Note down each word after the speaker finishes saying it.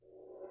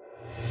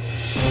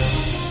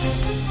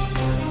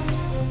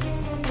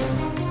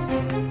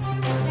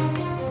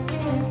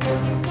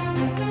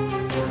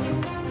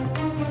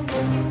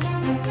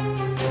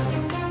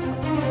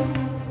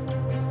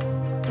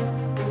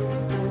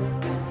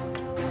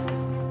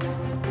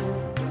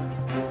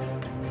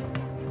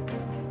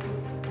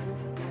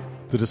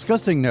The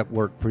Discussing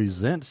Network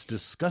presents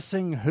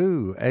Discussing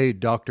Who, a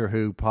Doctor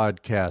Who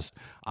podcast.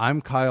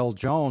 I'm Kyle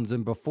Jones,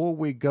 and before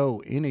we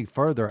go any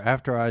further,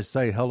 after I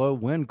say hello,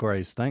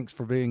 Windgrace, thanks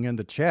for being in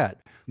the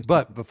chat.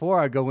 But before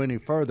I go any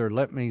further,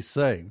 let me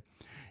say,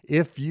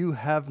 if you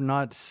have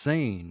not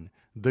seen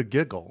the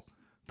Giggle,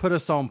 put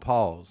us on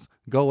pause,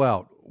 go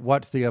out,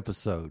 watch the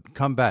episode,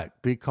 come back,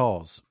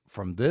 because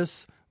from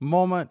this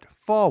moment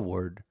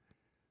forward,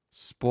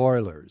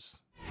 spoilers.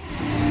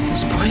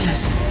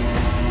 Spoilers.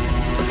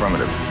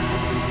 Affirmative.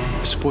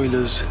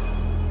 Spoilers.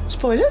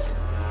 Spoilers?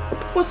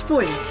 What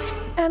spoilers?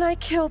 And I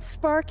killed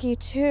Sparky,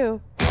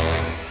 too.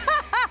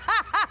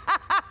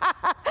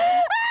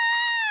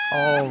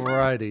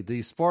 Alrighty,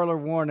 the spoiler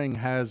warning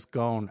has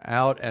gone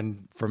out,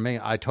 and for me,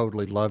 I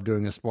totally love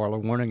doing a spoiler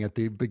warning at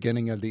the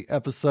beginning of the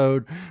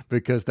episode,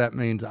 because that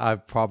means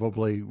I've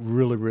probably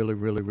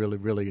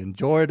really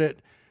enjoyed it.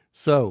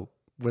 So,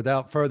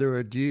 without further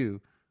ado,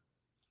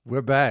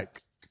 we're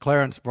back.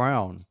 Clarence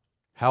Brown,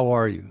 how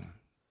are you?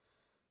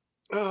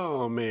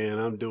 Oh, man,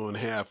 I'm doing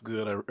half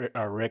good,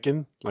 I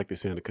reckon, like they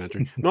say in the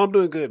country. No, I'm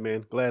doing good,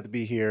 man. Glad to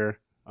be here.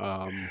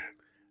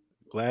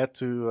 Glad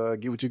to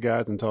get with you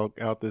guys and talk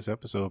out this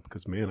episode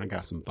because, man, I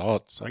got some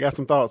thoughts. I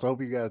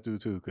hope you guys do,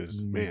 too,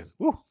 because, man,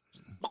 woo.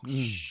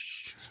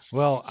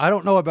 Well, I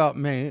don't know about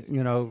me.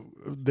 You know,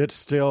 that's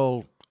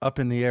still up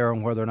in the air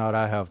on whether or not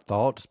I have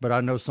thoughts, but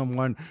I know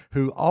someone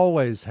who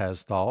always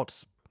has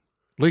thoughts.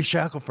 Lee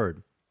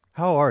Shackleford,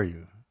 how are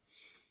you?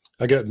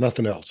 I got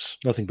nothing else,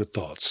 nothing but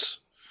thoughts.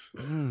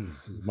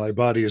 My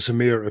body is a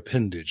mere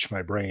appendage.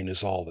 My brain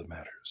is all that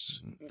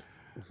matters.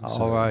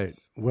 All right.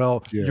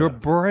 Well, your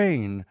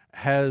brain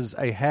has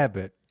a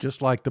habit,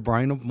 just like the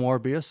brain of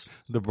Morbius,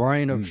 the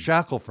brain of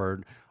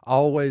Shackleford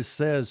always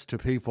says to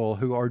people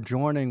who are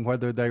joining,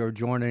 whether they are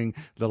joining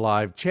the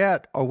live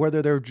chat or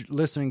whether they're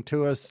listening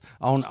to us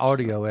on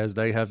audio, as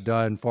they have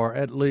done for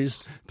at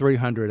least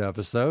 300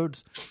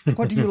 episodes.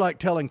 What do you like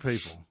telling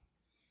people?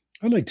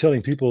 I like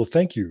telling people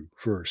thank you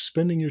for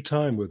spending your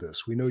time with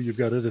us. We know you've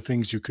got other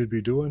things you could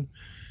be doing,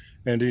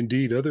 and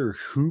indeed other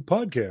Who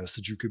podcasts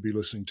that you could be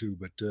listening to,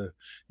 but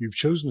you've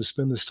chosen to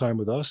spend this time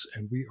with us,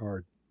 and we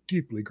are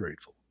deeply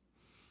grateful.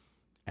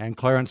 And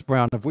Clarence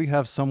Brown, if we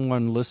have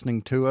someone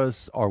listening to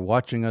us or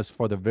watching us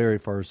for the very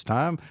first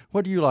time,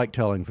 what do you like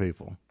telling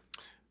people?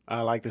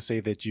 I like to say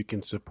that you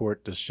can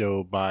support the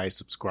show by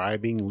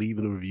subscribing,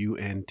 leaving a review,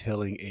 and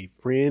telling a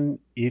friend.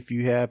 If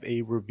you have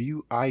a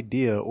review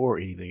idea or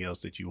anything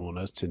else that you want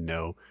us to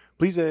know,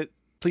 please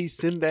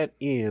send that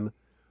in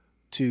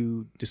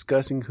to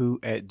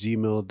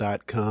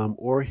discussingwho@gmail.com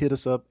or hit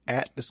us up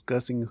at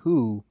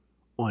discussingwho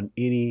on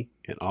any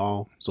and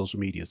all social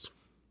medias.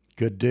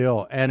 Good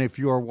deal. And if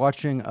you are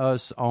watching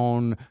us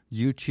on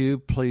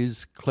YouTube,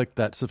 please click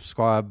that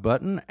subscribe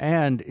button.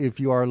 And if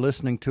you are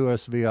listening to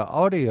us via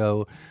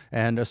audio,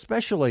 and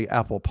especially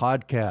Apple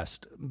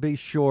Podcast, be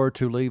sure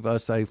to leave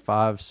us a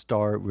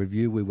 5-star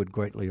review. We would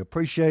greatly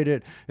appreciate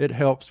it. It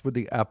helps with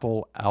the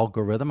Apple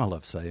algorithm. I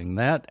love saying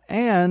that.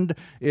 And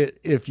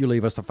if you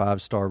leave us a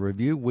 5-star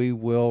review, we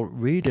will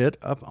read it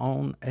up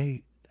on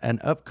an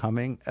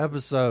upcoming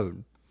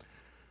episode.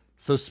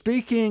 So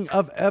speaking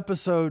of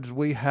episodes,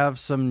 we have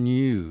some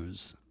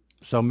news.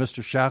 So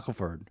Mr.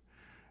 Shackleford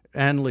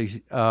and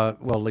Lee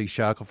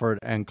Shackleford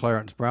and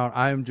Clarence Brown,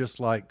 I am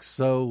just like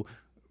so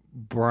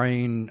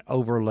brain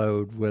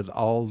overload with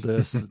all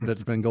this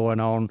that's been going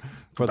on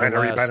for the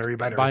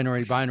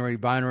binary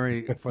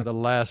for the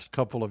last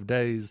couple of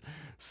days.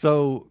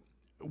 So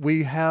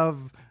we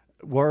have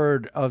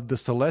word of the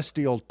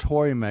Celestial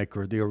Toy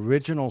Maker, the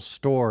original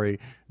story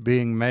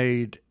being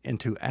made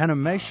into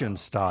animation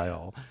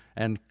style.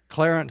 And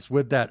Clarence,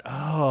 with that,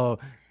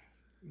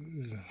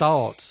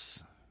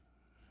 thoughts?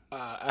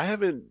 I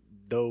haven't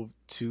dove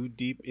too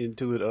deep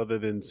into it other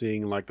than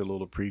seeing like the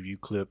little preview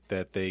clip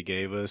that they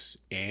gave us,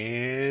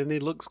 and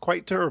it looks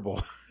quite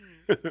terrible.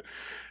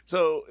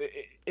 So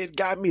it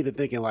got me to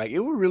thinking, like, if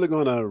we're really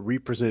going to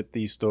represent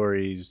these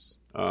stories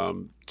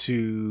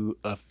to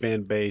a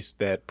fan base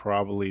that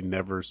probably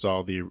never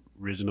saw the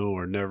original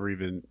or never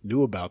even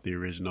knew about the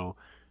original,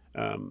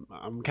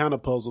 I'm kind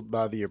of puzzled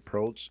by the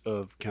approach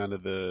of kind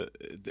of the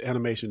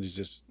animation is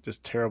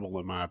just terrible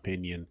in my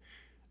opinion,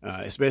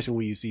 especially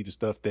when you see the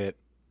stuff that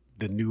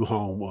the new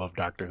home of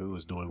Doctor Who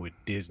is doing with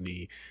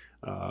Disney,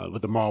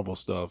 with the Marvel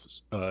stuff.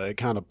 It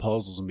kind of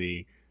puzzles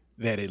me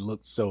that it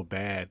looks so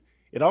bad.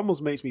 It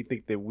almost makes me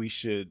think that we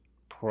should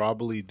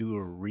probably do a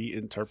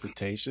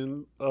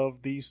reinterpretation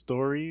of these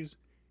stories.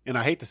 And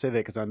I hate to say that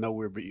because I know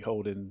we're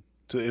beholden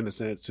to, in a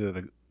sense,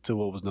 to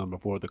what was done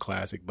before the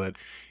classic. But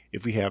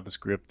if we have the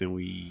script and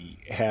we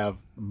have,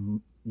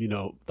 the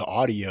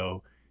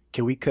audio,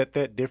 can we cut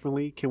that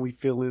differently? Can we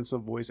fill in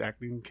some voice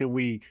acting? Can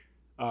we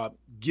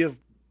give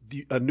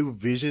a new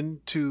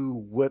vision to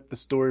what the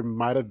story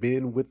might have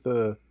been with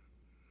the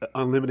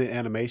unlimited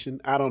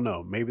animation? I don't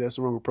know. Maybe that's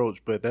the wrong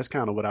approach, but that's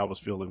kind of what I was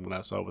feeling when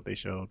I saw what they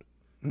showed.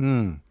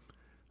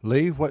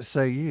 Lee, what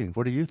say you?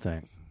 What do you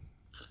think?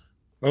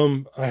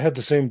 I had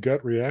the same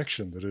gut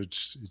reaction that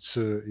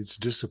it's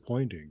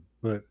disappointing,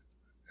 but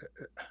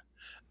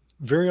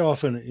very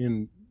often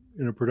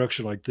in a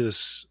production like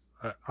this,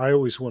 I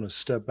always want to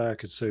step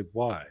back and say,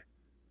 why?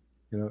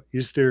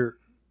 Is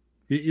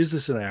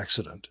this an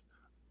accident?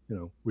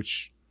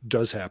 Which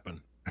does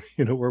happen,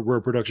 where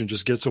a production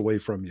just gets away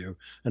from you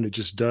and it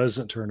just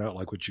doesn't turn out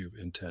like what you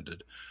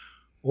intended.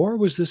 Or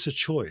was this a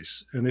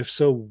choice? And if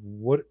so,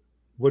 what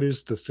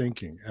is the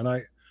thinking? And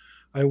I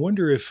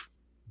wonder if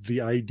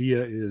the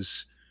idea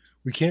is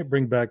we can't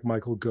bring back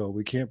Michael Gough.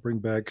 We can't bring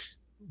back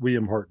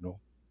William Hartnell.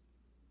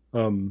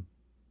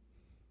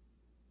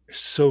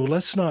 So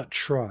let's not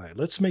try.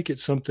 Let's make it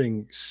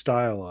something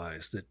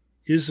stylized that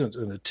isn't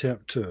an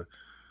attempt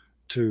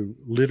to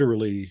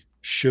literally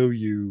show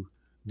you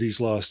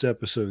these lost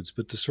episodes,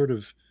 but to sort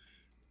of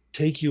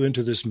take you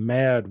into this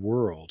mad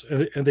world.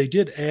 And they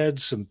did add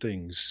some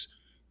things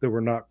that were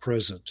not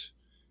present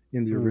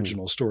in the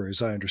original story,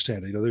 as I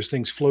understand it. There's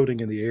things floating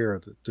in the air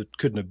that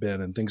couldn't have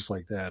been, and things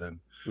like that. And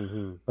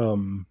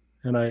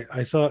and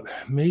I thought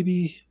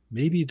maybe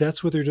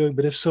that's what they're doing,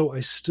 but if so, I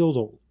still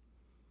don't.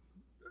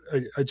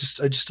 I just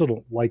still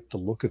don't like the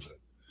look of it.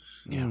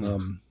 Yeah.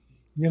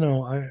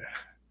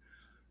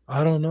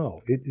 I don't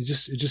know. It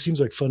just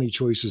seems like funny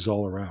choices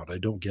all around. I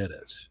don't get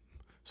it.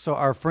 So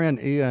our friend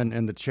Ian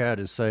in the chat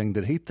is saying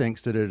that he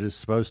thinks that it is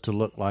supposed to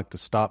look like the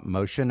stop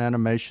motion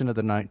animation of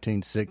the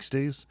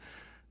 1960s.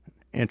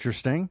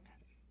 Interesting.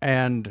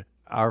 And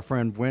our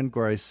friend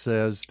Wingrace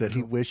says that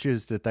he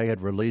wishes that they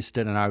had released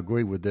it, and I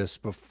agree with this,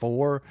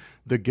 before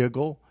the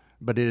Giggle,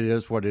 but it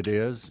is what it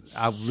is.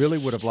 I really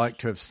would have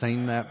liked to have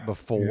seen that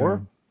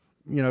before.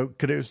 Yeah.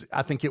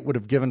 I think it would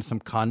have given some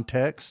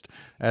context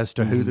as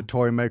to who the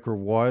toy maker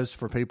was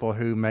for people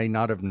who may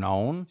not have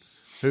known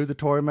who the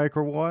toy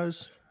maker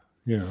was.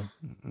 Yeah.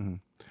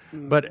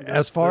 But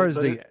as far as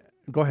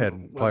go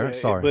ahead, Clarence.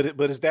 Sorry.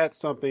 But is that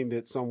something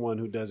that someone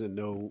who doesn't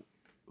know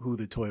who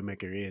the toy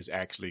maker is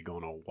actually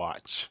going to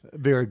watch?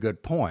 Very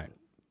good point.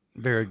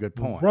 Very good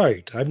point.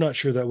 Right. I'm not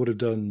sure that would have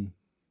done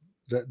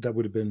that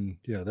would have been,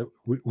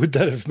 would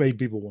that have made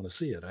people want to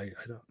see it? I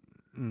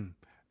don't.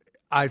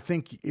 I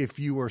think if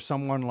you were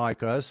someone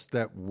like us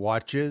that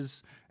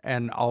watches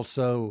and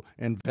also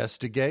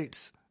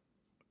investigates,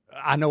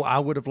 I know I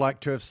would have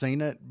liked to have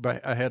seen it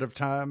ahead of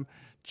time,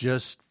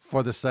 just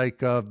for the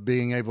sake of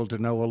being able to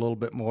know a little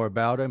bit more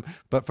about him.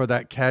 But for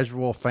that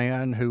casual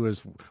fan who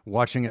is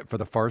watching it for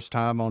the first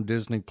time on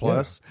Disney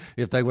Plus,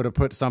 if they would have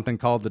put something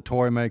called The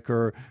Toy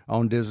Maker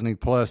on Disney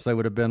Plus, they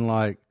would have been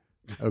like,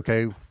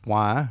 okay,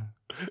 why?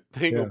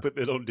 They ain't gonna put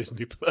that on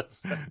Disney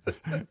Plus.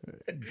 I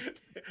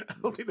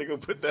don't think they're gonna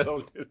put that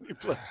on Disney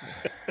Plus.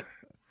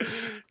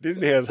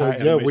 Disney has high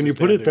animation when you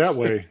put it that standards.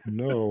 way,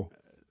 no.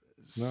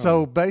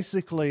 So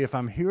basically, if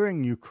I'm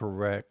hearing you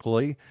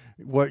correctly,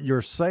 what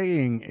you're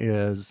saying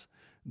is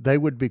they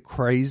would be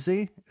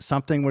crazy.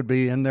 Something would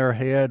be in their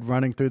head,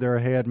 running through their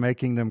head,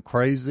 making them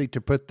crazy to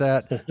put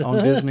that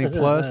on Disney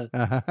Plus.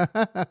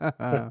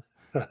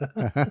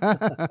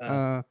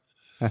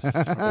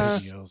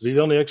 The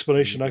only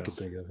explanation I could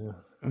think of. Yeah.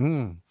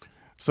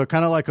 So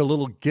kind of like a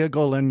little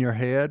giggle in your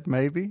head,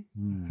 maybe.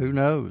 Who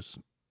knows?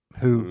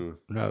 Who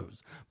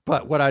knows?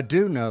 But what I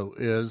do know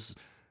is,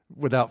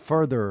 without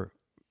further,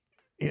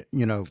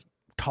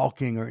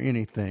 talking or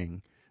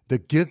anything, the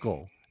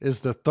Giggle is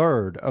the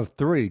third of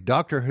 3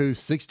 Doctor Who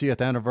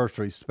 60th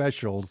anniversary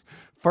specials,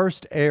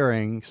 first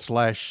airing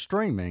 /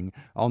 streaming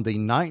on the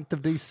 9th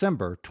of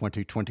December,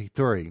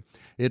 2023.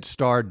 It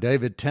starred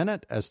David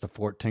Tennant as the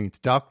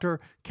 14th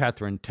Doctor,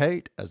 Catherine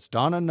Tate as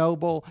Donna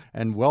Noble,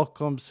 and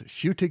welcomes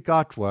Ncuti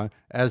Gatwa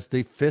as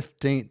the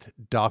 15th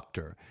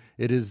Doctor.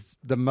 It is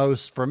the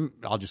most,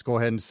 I'll just go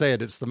ahead and say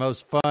it, it's the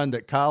most fun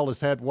that Kyle has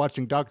had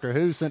watching Doctor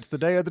Who since the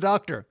day of the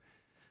Doctor.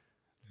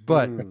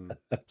 But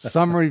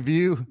some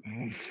review,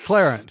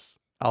 Clarence,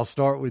 I'll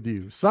start with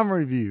you. Some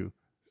review.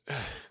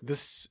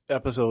 This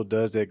episode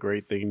does that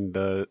great thing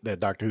that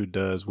Doctor Who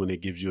does when it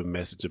gives you a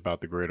message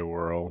about the greater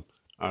world.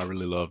 I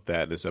really love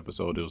that. This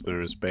episode, it was there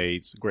in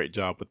spades. Great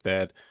job with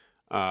that.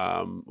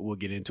 We'll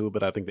get into it,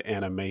 but I think the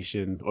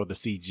animation or the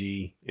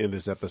CG in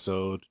this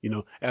episode,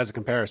 as a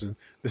comparison,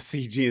 the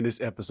CG in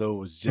this episode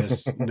was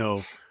just,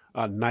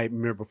 a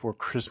Nightmare Before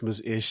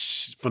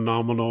Christmas-ish,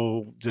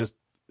 phenomenal. Just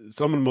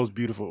some of the most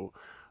beautiful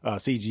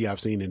CG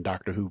I've seen in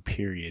Doctor Who,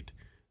 period.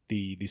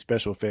 The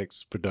special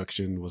effects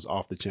production was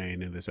off the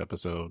chain in this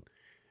episode.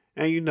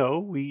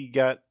 And, we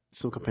got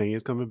some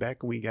companions coming back,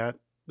 and we got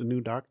the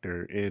new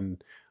Doctor.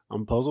 And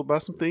I'm puzzled by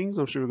some things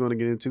I'm sure we're going to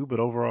get into, but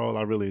overall,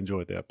 I really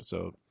enjoyed the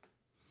episode.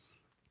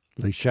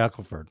 Lee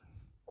Shackleford.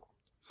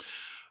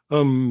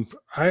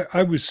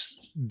 I was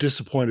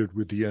disappointed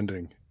with the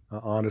ending,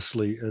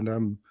 honestly, and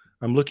I'm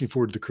looking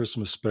forward to the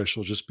Christmas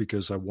special just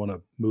because I want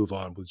to move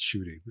on with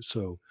Ncuti.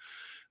 So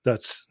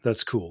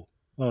that's cool.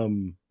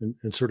 And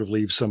sort of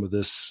leave some of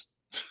this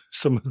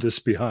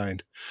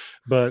behind,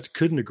 but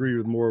couldn't agree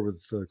more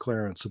with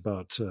Clarence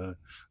about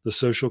the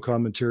social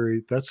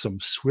commentary. That's some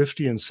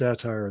Swiftian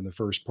satire in the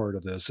first part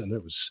of this, and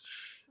it was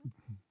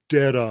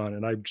dead on,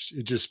 and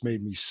it just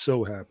made me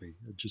so happy.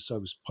 I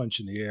was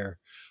punching the air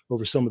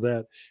over some of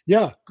that.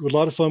 Yeah, a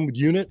lot of fun with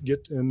Unit.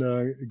 Good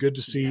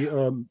to see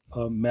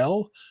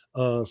Mel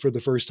for the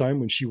first time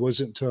when she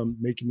wasn't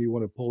making me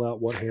want to pull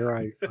out what hair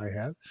I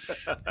have,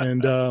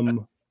 and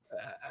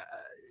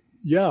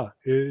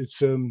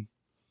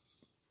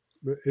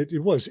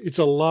it's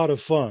a lot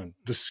of fun.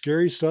 The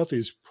scary stuff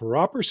is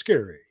proper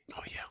scary.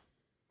 Oh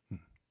yeah.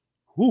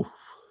 Whew.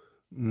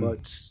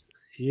 But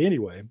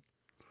anyway,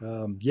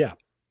 yeah.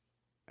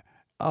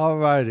 All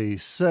righty.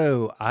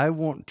 So I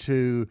want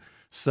to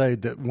say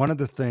that one of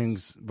the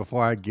things,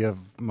 before I give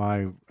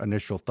my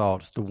initial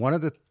thoughts, one of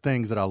the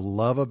things that I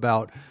love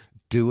about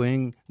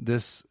doing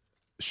this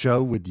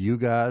show with you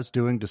guys,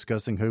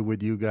 Discussing Who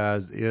with you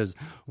guys, is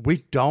we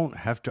don't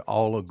have to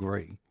all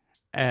agree.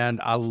 And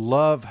I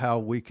love how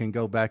we can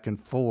go back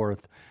and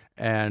forth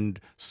and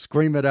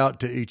scream it out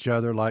to each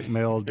other like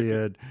Mel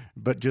did,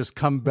 but just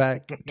come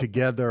back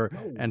together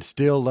and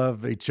still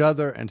love each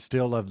other and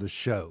still love the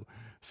show.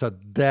 So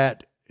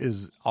that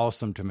is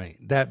awesome to me.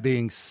 That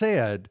being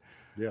said,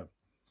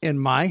 in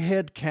my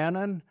head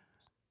canon,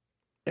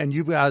 and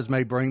you guys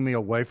may bring me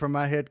away from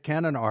my head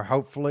canon, or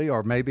hopefully,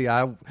 or maybe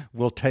I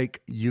will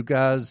take you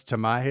guys to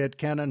my head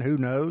canon, who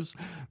knows?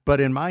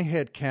 But in my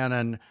head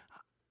canon,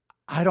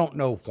 I don't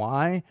know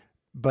why,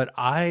 but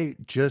I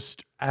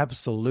just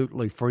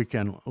absolutely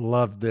freaking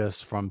love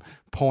this from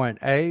point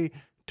A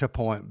to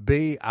point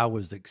B. I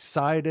was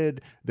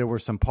excited. There were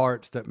some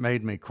parts that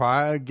made me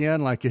cry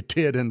again, like it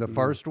did in the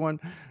first one.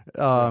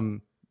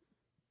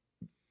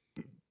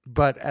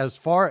 But as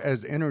far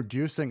as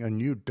introducing a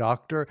new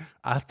Doctor,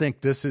 I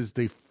think this is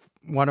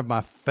one of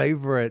my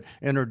favorite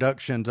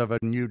introductions of a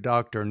new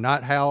Doctor.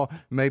 Not how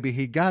maybe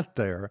he got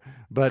there,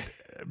 but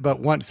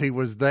once he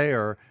was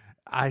there,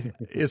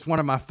 it's one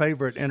of my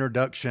favorite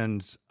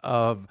introductions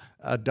of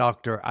a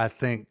Doctor, I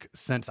think,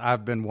 since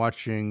I've been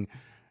watching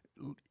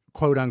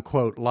quote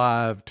unquote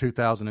live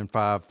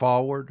 2005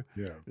 forward.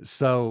 Yeah.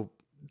 So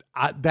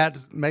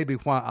that's maybe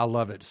why I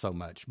love it so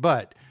much.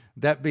 But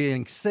that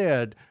being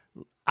said,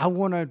 I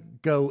want to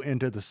go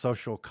into the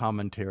social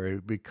commentary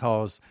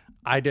because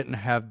I didn't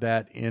have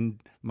that in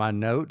my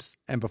notes.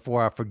 And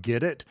before I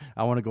forget it,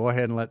 I want to go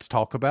ahead and let's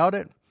talk about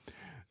it.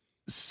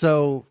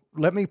 So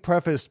let me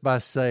preface by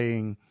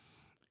saying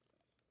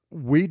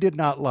we did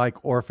not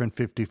like Orphan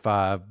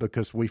 55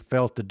 because we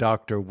felt the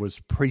Doctor was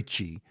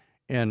preachy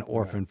in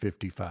Orphan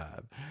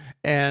 55.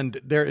 And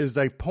there is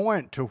a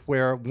point to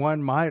where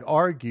one might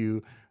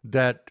argue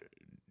that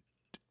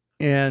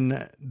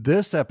in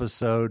this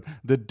episode,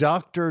 the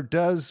Doctor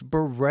does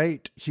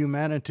berate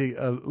humanity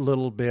a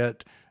little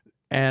bit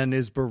and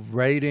is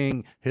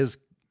berating his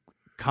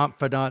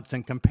confidants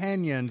and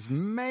companions.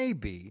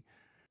 Maybe.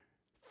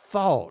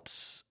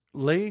 Thoughts?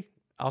 Lee,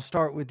 I'll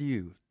start with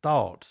you.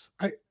 Thoughts?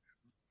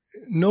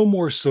 No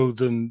more so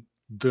than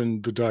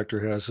the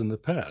Doctor has in the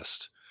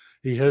past.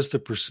 He has the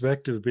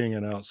perspective of being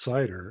an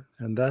outsider,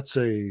 and that's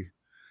a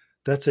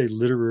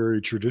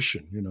literary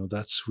tradition.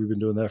 We've been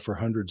doing that for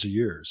hundreds of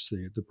years.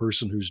 The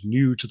person who's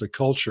new to the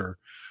culture,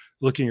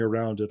 looking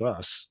around at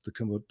us, the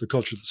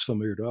culture that's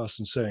familiar to us,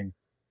 and saying,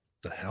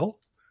 "The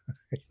hell?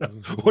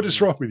 What is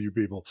wrong with you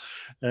people?"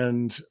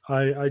 And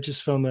I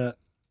just found that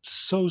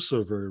so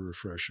very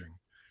refreshing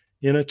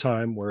in a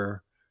time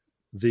where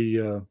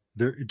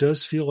it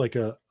does feel like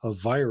a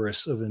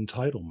virus of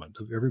entitlement,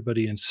 of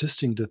everybody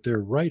insisting that they're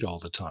right all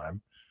the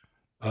time,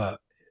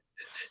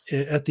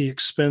 at the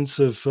expense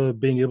of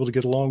being able to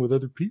get along with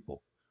other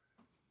people.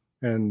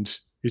 And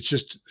it's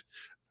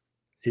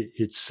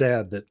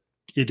sad that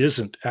it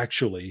isn't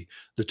actually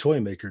the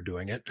toy maker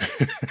doing it.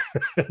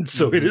 And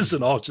so it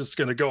isn't all just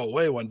going to go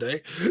away one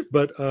day.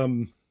 But,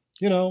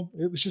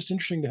 it was just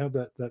interesting to have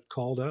that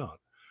called out.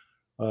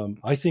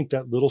 I think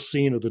that little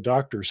scene of the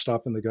Doctor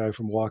stopping the guy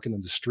from walking in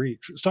the street,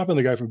 stopping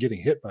the guy from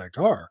getting hit by a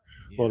car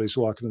while he's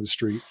walking in the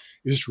street,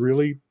 is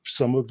really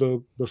some of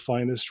the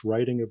finest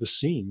writing of a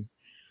scene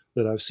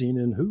that I've seen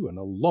in Who in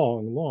a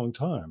long, long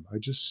time.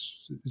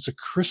 It's a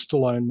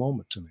crystalline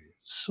moment to me.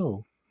 It's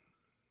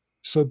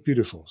so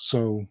beautiful.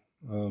 So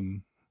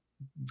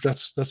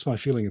that's my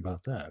feeling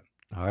about that.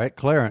 All right,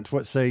 Clarence,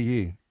 what say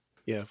you?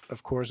 Yeah,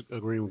 of course,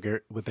 agreeing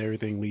with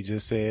everything Lee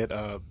just said.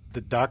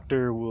 The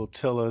Doctor will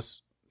tell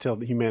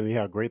humanity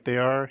how great they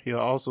are. He'll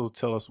also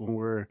tell us when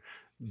we're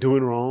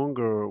doing wrong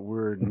or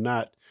we're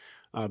not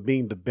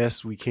being the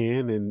best we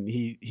can. And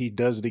he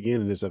does it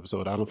again in this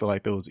episode. I don't feel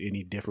like that was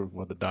any different from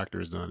what the Doctor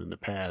has done in the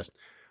past.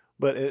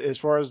 But as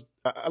far as,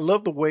 I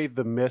love the way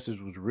the message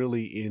was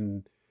really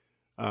in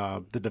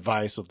the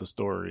device of the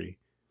story,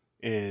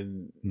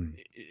 and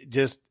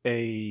just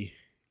a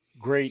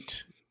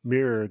great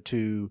mirror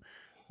to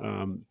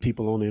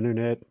people on the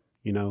internet,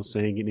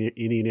 saying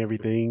any and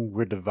everything.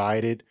 We're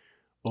divided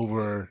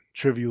over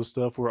trivial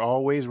stuff. We're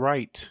always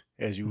right,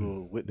 as you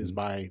will witness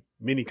by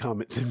many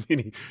comments and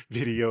many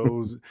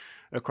videos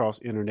across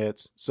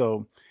internets.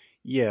 So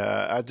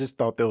yeah, I just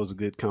thought that was a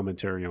good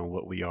commentary on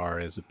what we are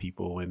as a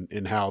people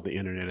and how the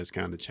internet has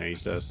kind of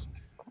changed us.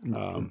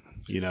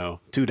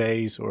 2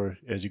 days, or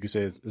as you could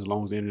say, as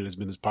long as the internet has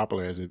been as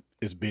popular as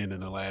it's been in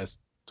the last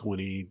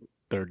 20,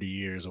 30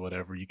 years or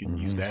whatever, you can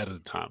use that as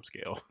a time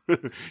scale.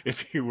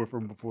 If you were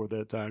from before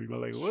that time, you're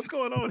like, what's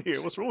going on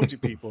here? What's wrong with you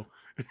people?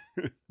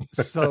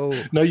 So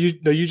no, you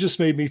just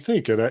made me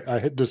think, and I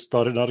had this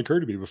thought had not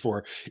occurred to me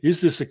before.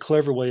 Is this a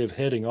clever way of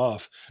heading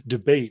off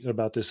debate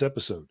about this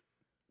episode?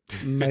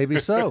 maybe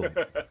so.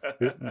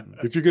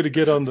 If you're going to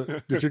get on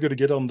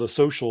the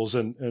socials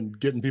and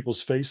get in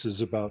people's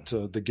faces about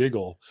the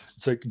Giggle,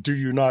 it's like, do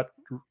you not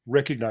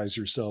recognize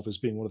yourself as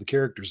being one of the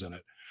characters in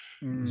it?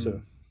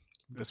 So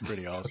that's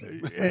pretty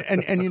awesome.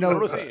 And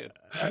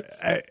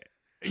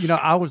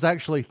I was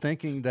actually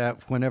thinking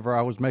that whenever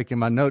I was making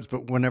my notes,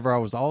 but whenever I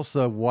was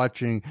also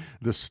watching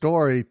the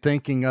story,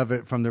 thinking of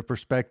it from the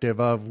perspective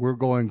of we're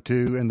going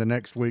to in the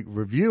next week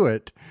review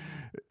it.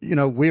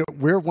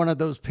 We're one of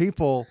those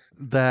people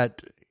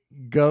that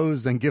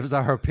goes and gives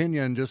our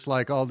opinion just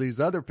like all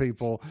these other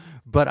people.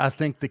 But I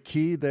think the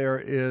key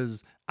there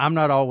is I'm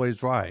not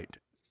always right,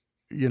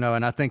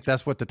 and I think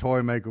that's what the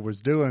toy maker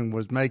was doing,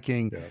 was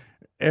making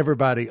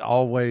everybody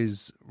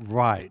always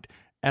right.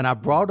 And I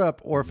brought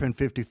up Orphan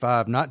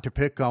 55, not to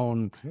pick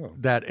on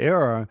that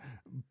era,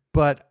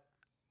 but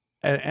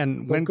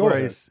when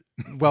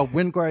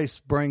Grace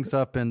brings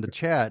up in the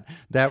chat,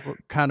 that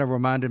kind of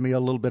reminded me a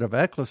little bit of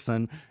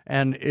Eccleston.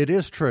 And it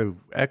is true.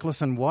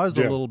 Eccleston was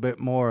a little bit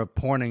more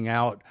pointing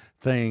out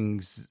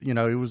things. He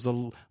was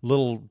a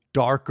little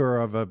darker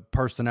of a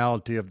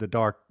personality of the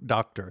Dark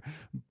Doctor.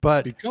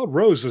 But he called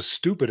Rose a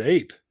stupid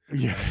ape.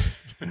 Yes,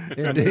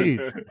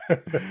 indeed.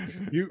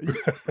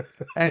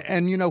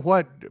 And you know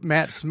what?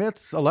 Matt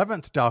Smith's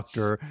 11th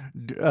Doctor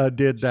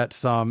did that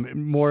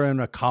some more in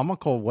a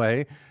comical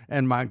way.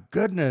 And my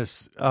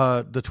goodness,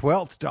 the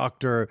 12th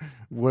Doctor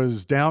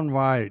was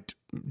downright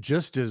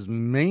just as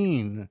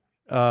mean,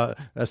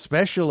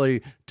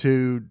 especially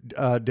to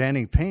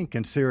Danny Pink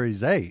in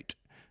Series 8.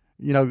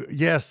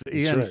 Yes,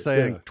 Ian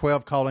saying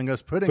 12 calling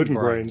us pudding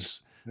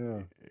brains. Yeah.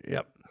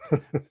 Yep.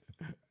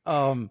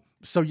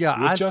 So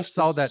I just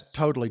saw that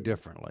totally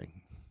differently.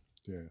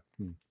 Yeah.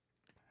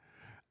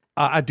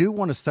 I do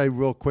want to say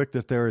real quick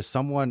that there is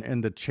someone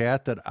in the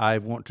chat that I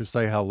want to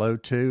say hello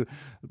to,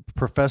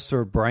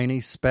 Professor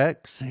Brainy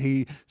Specs.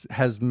 He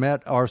has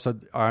met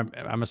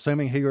I'm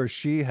assuming he or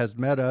she has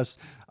met us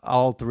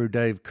all through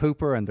Dave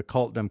Cooper and the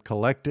Cultdom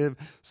Collective.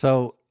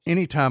 So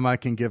anytime I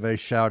can give a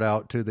shout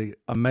out to the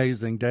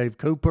amazing Dave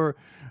Cooper,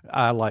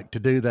 I like to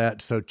do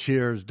that. So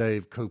cheers,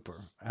 Dave Cooper.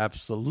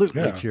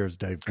 Absolutely. Cheers,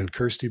 Dave Cooper. And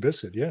Kirsty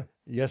Bissett. Yeah.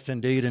 Yes,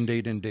 indeed,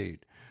 indeed, indeed.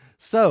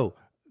 So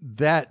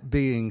that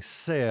being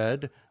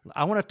said,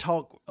 I want to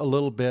talk a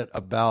little bit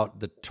about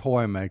the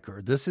toy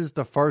maker. This is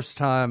the first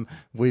time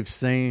we've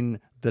seen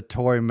the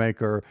toy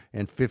maker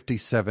in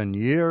 57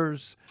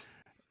 years.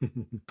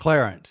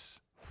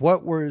 Clarence,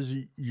 what were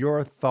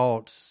your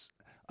thoughts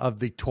of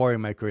the toy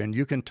maker? And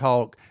you can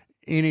talk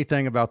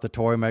anything about the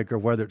toy maker,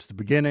 whether it's the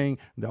beginning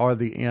or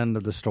the end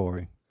of the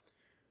story.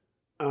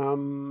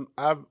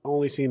 I've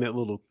only seen that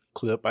little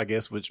clip, I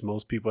guess, which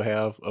most people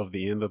have, of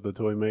the end of the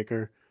toy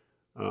maker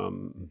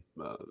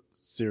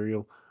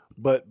serial.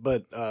 But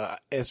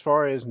as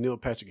far as Neil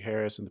Patrick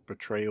Harris and the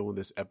portrayal in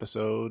this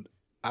episode,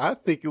 I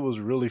think it was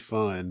really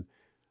fun.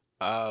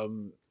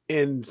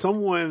 And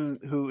someone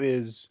who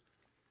is,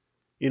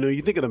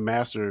 you think of the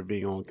Master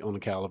being on the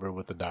caliber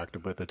with the Doctor,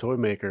 but the toy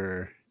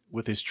maker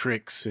with his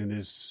tricks and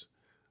his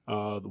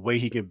the way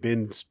he can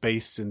bend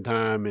space and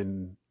time,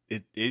 and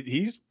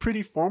he's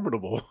pretty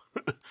formidable.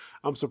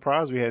 I'm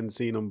surprised we hadn't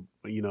seen him,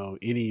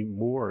 any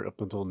more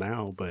up until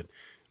now. But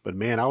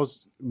man, I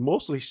was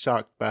mostly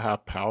shocked by how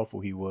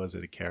powerful he was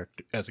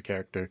as a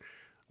character.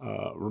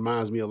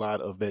 Reminds me a lot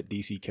of that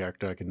DC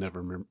character I can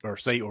never remember or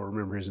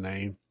remember his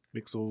name.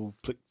 Mixel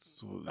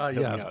Plix.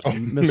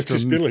 Mr.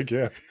 Spillick,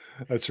 yeah.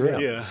 That's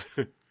right. Yeah.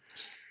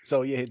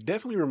 So yeah, it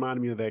definitely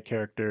reminded me of that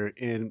character.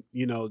 And,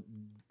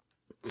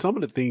 some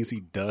of the things he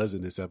does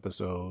in this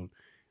episode,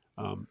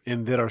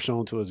 and that are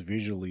shown to us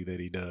visually that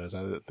he does,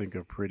 I think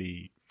are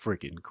pretty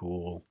freaking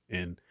cool.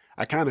 And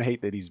I kind of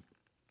hate that he's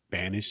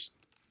banished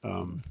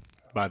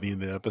by the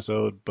end of the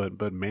episode,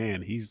 but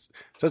man, he's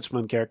such a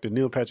fun character.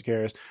 Neil Patrick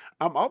Harris.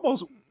 I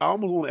almost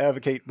want to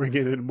advocate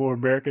bringing in more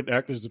American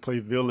actors to play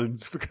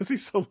villains because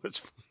he's so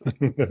much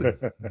fun.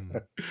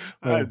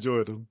 I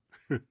enjoyed him.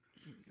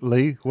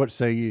 Lee, what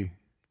say you?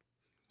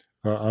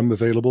 I'm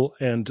available.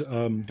 And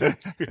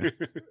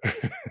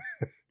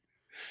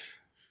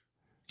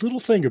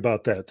little thing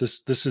about that.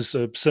 This is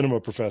a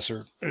cinema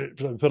professor.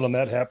 Put on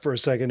that hat for a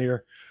second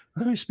here.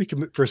 Let me speak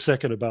for a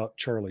second about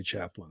Charlie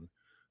Chaplin,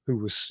 who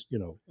was,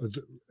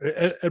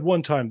 at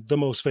one time the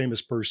most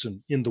famous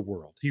person in the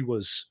world. He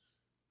was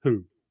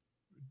who?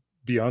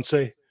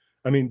 Beyonce?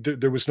 I mean,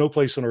 there was no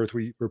place on earth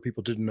where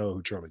people didn't know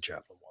who Charlie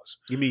Chaplin was.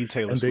 You mean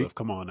Taylor Swift?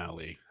 Come on now,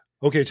 Lee.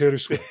 Okay, Taylor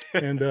Swift.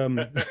 And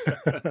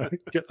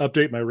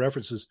update my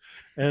references.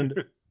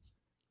 And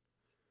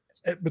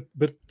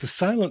But the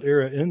silent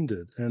era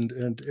ended,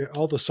 and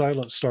all the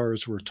silent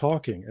stars were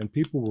talking, and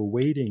people were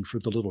waiting for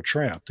the little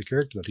tramp, the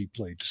character that he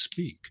played, to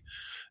speak.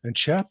 And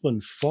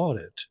Chaplin fought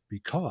it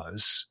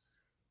because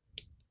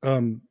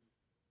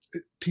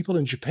people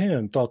in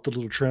Japan thought the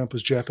little tramp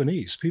was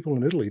Japanese. People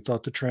in Italy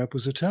thought the tramp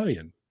was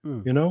Italian.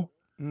 You know,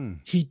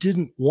 he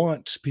didn't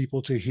want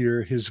people to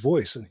hear his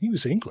voice, and he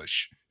was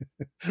English,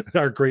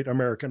 our great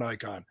American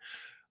icon.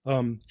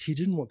 He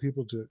didn't want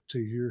people to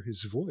hear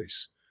his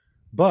voice,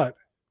 but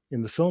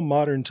in the film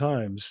Modern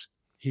Times,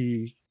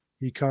 he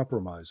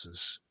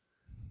compromises,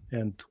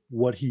 and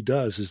what he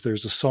does is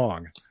there's a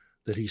song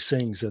that he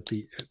sings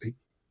he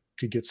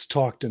gets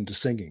talked into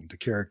singing. The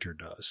character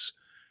does,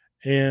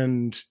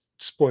 and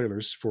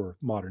spoilers for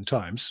Modern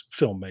Times,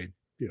 film made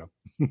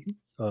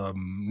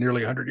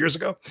nearly 100 years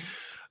ago.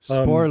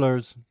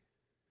 Spoilers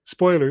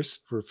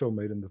For a film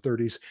made in the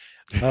 30s.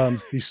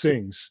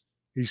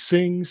 He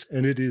sings,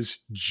 and it is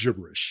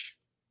gibberish.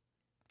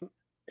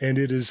 And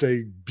it is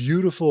a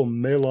beautiful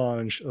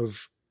melange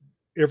of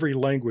every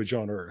language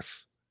on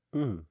earth,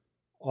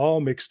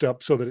 all mixed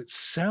up so that it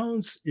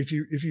sounds, if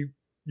you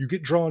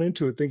get drawn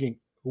into it thinking,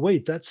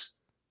 wait, that's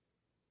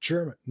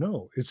German.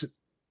 No,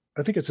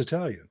 I think it's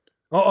Italian.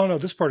 Oh no,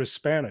 this part is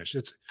Spanish.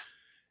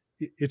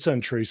 It's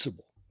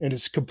untraceable, and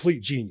it's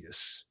complete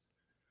genius.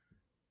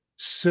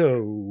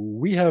 So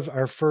we have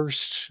our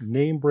first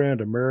name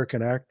brand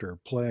American actor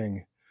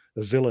playing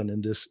a villain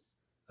in this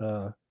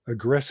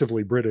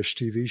aggressively British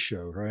TV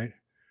show, right?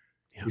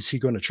 Yeah. Is he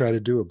going to try to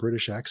do a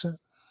British accent?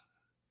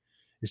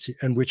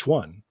 And which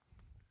one?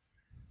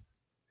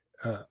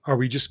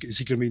 Is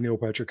he going to be Neil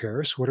Patrick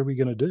Harris? What are we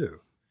going to do?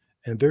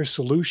 And their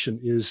solution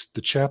is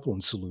the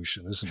Chaplin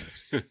solution, isn't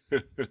it?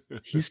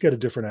 He's got a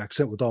different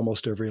accent with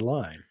almost every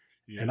line.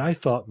 Yeah. And I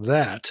thought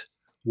that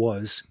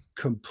was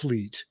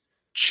complete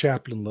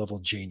Chaplin level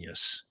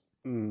genius.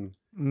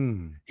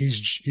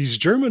 He's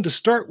German to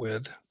start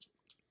with.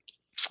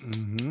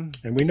 And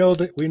we know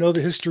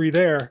the history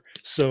there,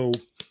 so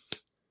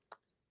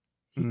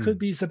he could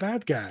be the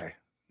bad guy.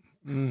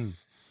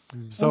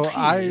 So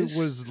I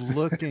was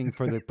looking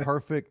for the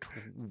perfect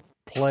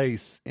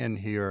place in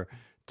here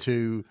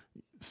to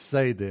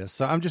say this.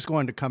 So I'm just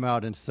going to come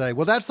out and say,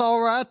 well, that's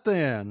all right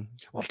then.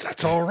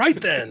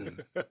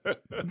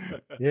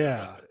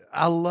 Yeah.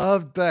 I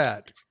love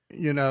that,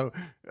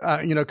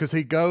 because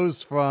he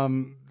goes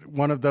from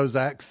one of those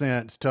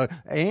accents to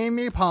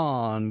Amy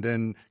Pond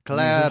and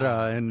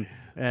Clara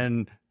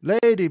and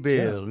Lady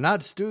Bill,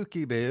 not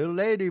Stooky Bill,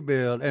 Lady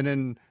Bill. And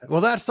then,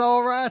 well, that's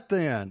all right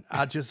then.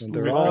 I just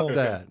love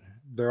that.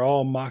 They're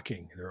all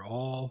mocking. They're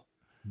all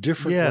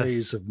different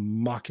ways of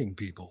mocking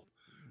people.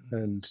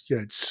 And yeah,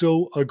 it's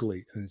so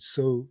ugly and it's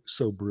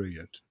so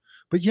brilliant.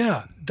 But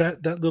yeah,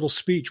 that little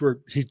speech where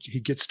he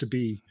gets to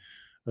be,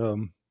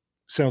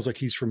 sounds like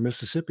he's from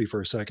Mississippi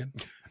for a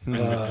second.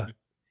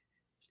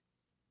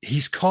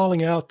 He's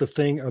calling out the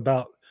thing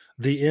about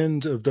the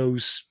end of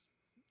those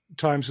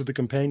times with the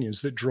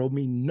companions that drove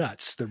me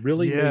nuts, that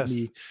really made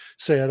me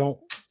say, I don't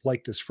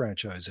like this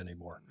franchise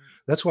anymore.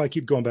 That's why I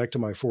keep going back to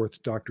my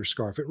Fourth Doctor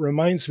scarf. It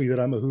reminds me that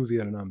I'm a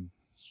Whovian and I'm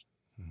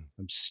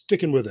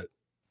sticking with it.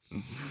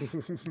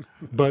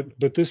 but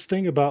this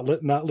thing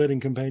about not letting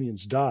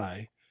companions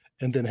die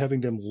and then having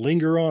them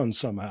linger on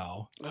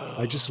somehow,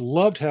 I just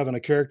loved having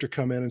a character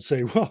come in and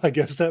say, well, I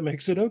guess that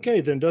makes it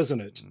okay then, doesn't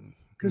it?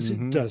 Because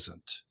it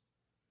doesn't.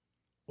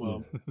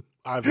 Well,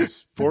 I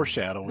was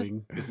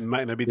foreshadowing. It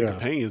might not be the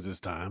companions this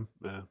time.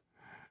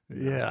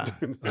 Yeah.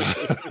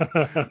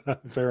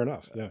 Fair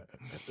enough. Yeah.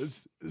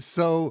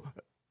 So,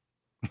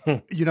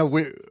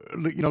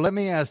 let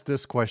me ask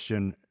this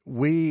question.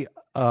 We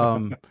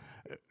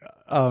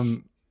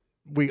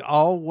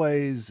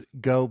always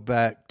go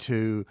back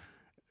to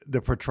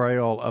the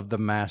portrayal of the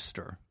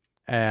master.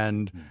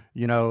 And,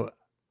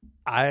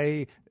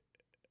 I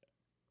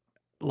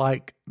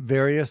like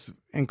various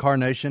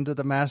incarnations of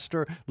the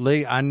master.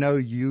 Lee, I know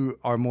you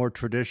are more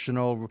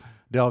traditional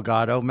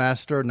Delgado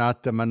master,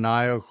 not the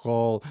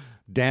maniacal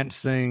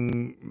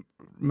dancing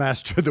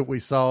master that we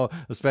saw,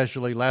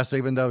 especially last,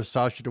 even though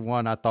Sacha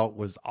Dhawan I thought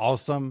was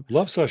awesome.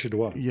 Love Sacha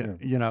Dhawan. Yeah.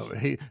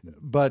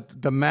 But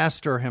the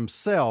master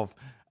himself,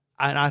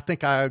 and I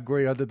think I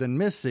agree, other than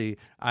Missy,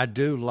 I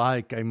do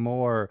like a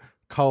more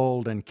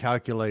cold and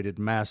calculated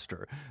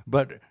master.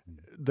 But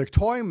the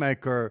toy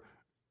maker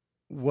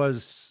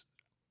was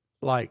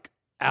like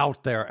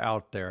out there,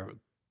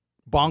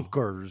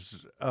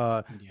 bonkers,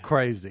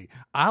 crazy.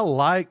 I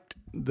liked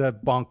the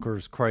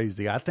bonkers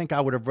crazy. I think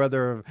I would have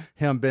rather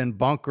him been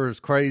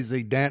bonkers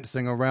crazy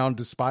dancing around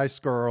the Spice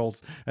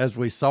Girls as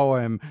we saw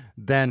him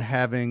than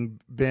having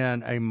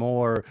been a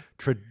more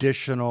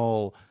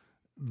traditional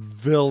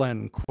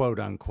villain, quote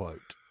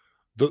unquote.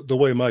 The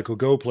way Michael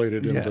Gough played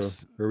it in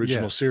the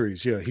original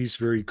series. Yeah, he's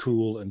very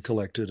cool and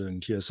collected.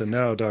 And and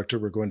now, Doctor,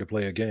 we're going to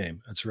play a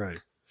game. That's right.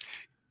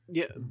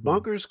 Yeah,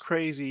 bonkers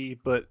crazy,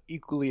 but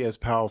equally as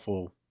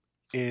powerful.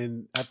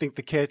 And I think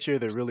the catcher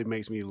that really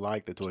makes me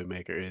like the toy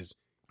maker is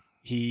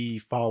he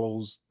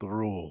follows the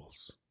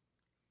rules.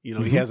 He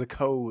has a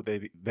code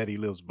that he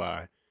lives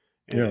by.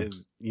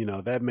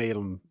 And that made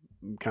him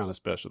kind of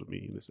special to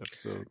me in this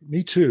episode.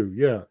 Me too.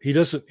 Yeah. He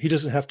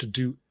doesn't have to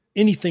do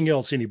anything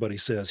else anybody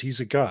says. He's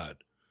a god.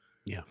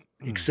 Yeah.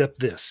 Except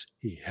this.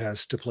 He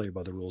has to play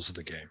by the rules of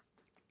the game.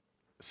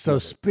 So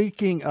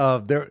speaking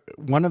of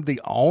one of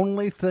the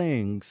only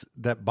things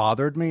that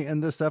bothered me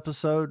in this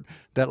episode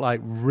that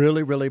like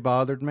really, really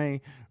bothered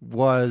me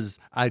was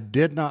I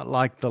did not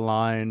like the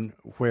line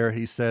where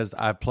he says,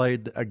 I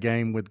played a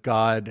game with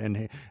God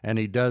and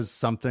he does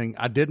something.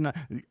 I did not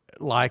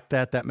like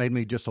that. That made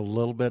me just a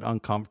little bit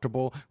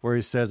uncomfortable where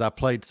he says, I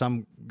played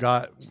something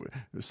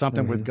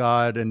with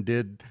God and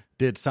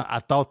did some,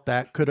 I thought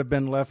that could have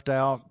been left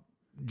out,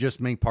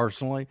 just me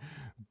personally,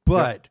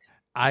 but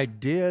I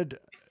did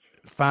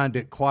find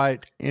it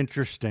quite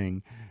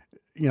interesting,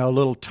 a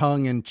little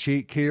tongue in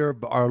cheek here,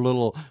 or a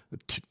little,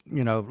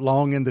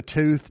 long in the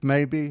tooth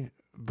maybe,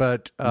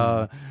 but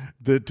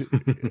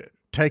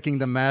taking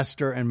the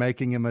master and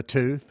making him a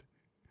tooth.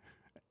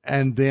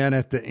 And then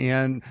at the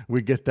end,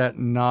 we get that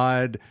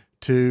nod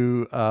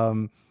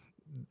to,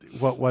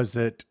 what was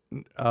it?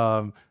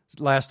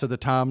 Last of the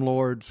Time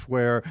Lords,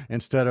 where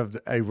instead of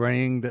a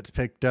ring that's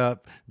picked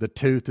up, the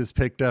tooth is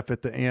picked up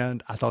at the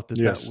end. I thought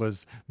that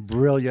was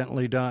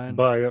brilliantly done.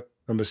 By a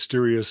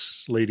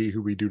mysterious lady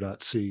who we do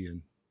not see.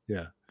 And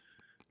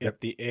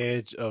at the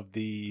edge of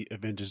the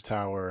Avengers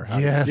Tower. How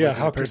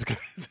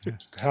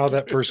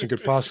that person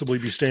could possibly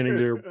be standing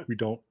there. We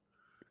don't.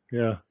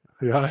 Yeah.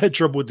 I had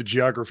trouble with the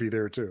geography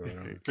there too.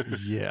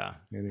 Yeah.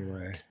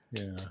 Anyway.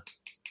 Yeah.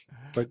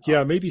 But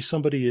maybe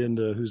somebody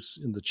who's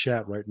in the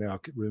chat right now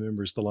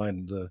remembers the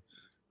line,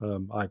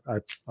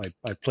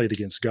 I played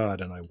against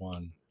God and I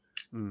won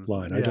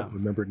line. I don't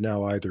remember it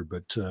now either,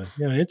 but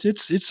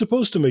it's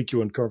supposed to make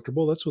you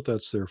uncomfortable. That's what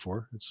that's there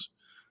for. It's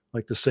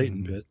like the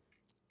Satan pit.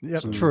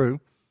 Yep, true.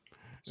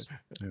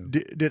 Yeah.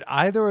 Did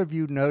either of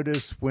you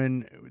notice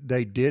when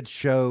they did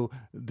show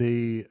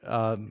the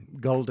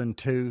golden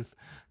tooth,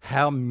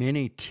 how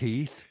many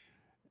teeth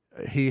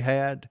he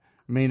had?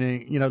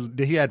 Meaning,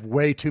 he had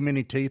way too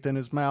many teeth in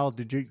his mouth.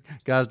 Did you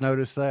guys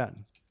notice that?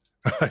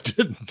 I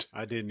didn't.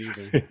 I didn't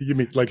either. You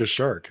mean like a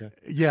shark? Huh?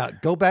 Yeah,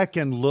 go back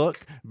and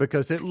look,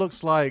 because it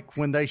looks like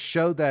when they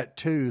show that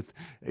tooth,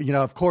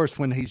 of course,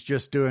 when he's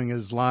just doing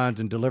his lines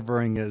and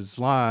delivering his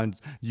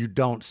lines, you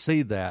don't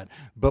see that.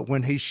 But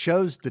when he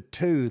shows the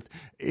tooth,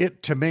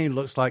 it to me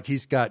looks like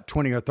he's got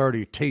 20 or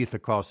 30 teeth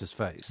across his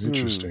face.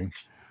 Interesting.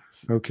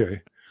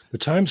 Okay. The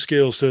time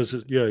scale says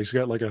that, he's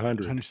got like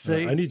 100. I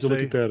need to look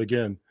at that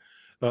again.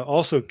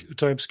 Also,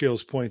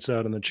 Timescales points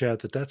out in the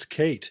chat that that's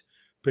Kate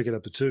picking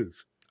up the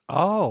tooth.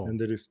 Oh, and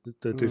that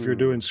if you're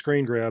doing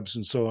screen grabs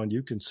and so on,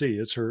 you can see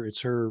it's her.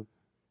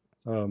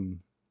 Okay.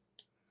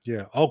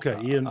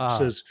 Ian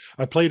says,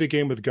 I played a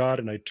game with God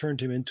and I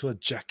turned him into a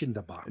Jack in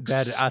the Box.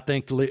 That I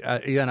think,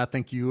 Ian, I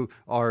think you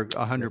are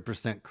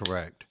 100%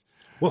 correct.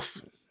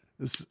 Woof.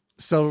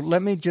 So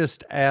let me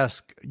just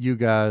ask you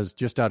guys,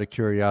 just out of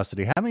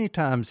curiosity, how many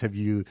times have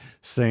you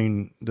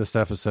seen this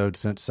episode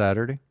since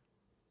Saturday?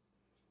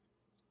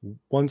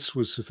 Once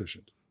was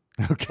sufficient.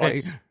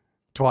 Okay.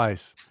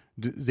 Twice.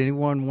 Does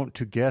anyone want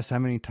to guess how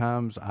many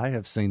times I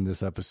have seen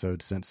this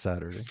episode since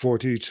Saturday?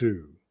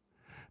 42.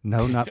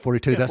 No, not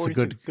 42. That's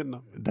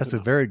 42. That's a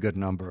very good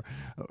number.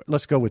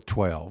 Let's go with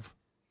 12.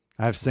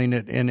 I've seen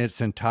it in its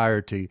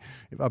entirety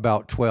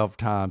about 12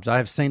 times. I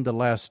have seen the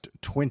last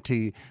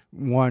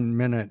 21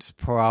 minutes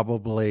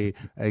probably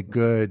a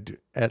good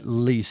at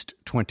least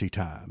 20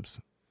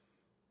 times.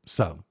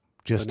 So,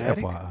 just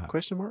Fanatic? FYI.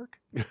 Question mark?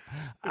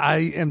 I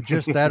am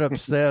just that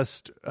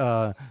obsessed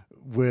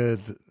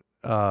with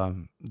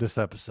this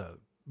episode.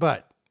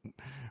 But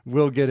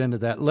we'll get into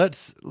that.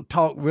 Let's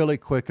talk really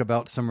quick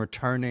about some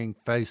returning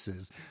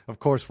faces. Of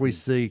course, we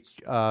see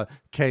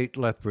Kate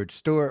Lethbridge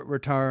Stewart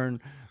return.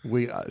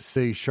 We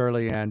see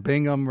Shirley Ann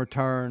Bingham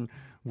return.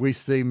 We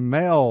see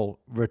Mel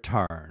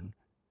return.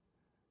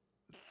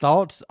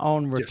 Thoughts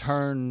on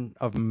return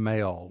of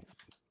Mel?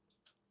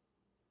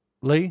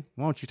 Lee,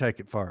 why don't you take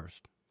it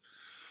first?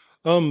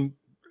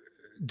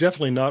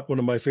 Definitely not one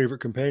of my favorite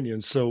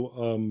companions.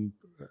 So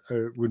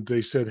when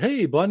they said,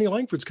 "Hey, Bonnie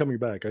Langford's coming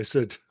back," I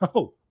said,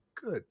 "Oh,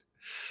 good."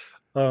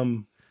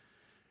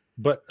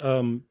 But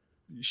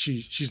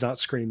she's not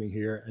screaming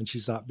here, and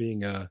she's not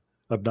being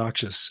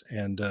obnoxious.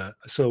 And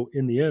so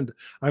in the end,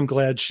 I'm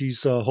glad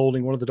she's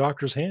holding one of the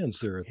Doctor's hands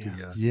there at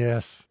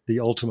the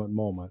ultimate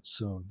moment.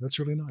 So that's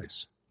really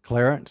nice.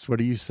 Clarence, what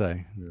do you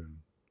say?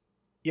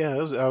 Yeah,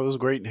 it was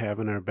great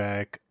having her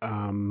back.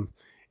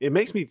 It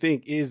makes me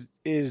think, is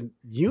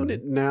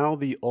Unit now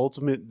the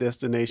ultimate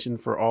destination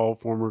for all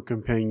former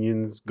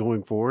companions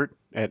going forward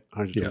at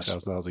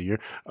 $120,000 a year?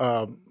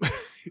 I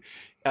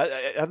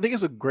think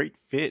it's a great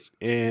fit.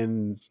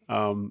 And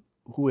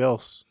who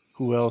else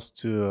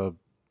to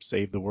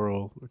save the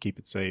world or keep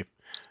it safe?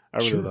 I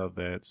really love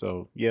that.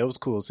 So yeah, it was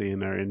cool seeing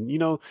her. And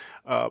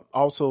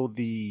also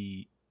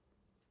the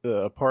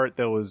part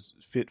that was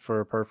fit for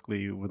her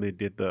perfectly when they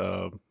did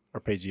the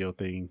arpeggio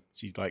thing,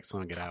 she like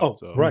sung it out. Oh,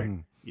 so, right.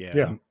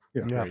 Yeah.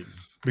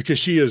 Because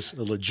she is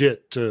a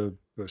legit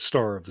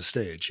star of the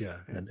stage. Yeah.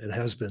 And it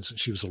has been since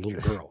she was a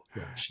little girl.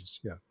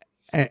 Yeah.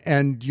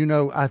 And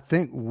I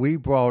think we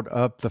brought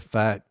up the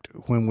fact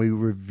when we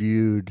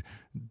reviewed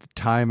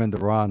Time and the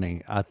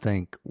Ronnie, I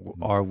think,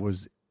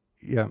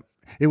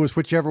 it was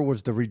whichever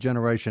was the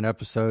regeneration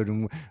episode,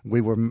 and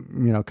we were,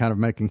 kind of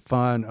making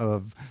fun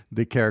of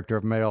the character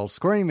of Mel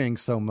screaming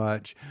so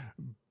much.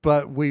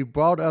 But we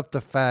brought up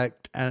the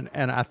fact, and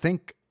I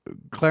think,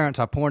 Clarence,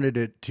 I pointed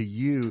it to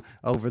you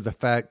over the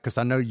fact, because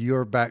I know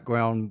your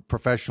background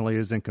professionally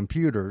is in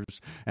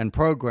computers and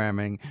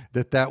programming,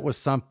 that was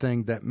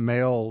something that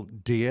Mel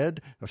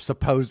did,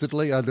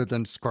 supposedly, other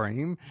than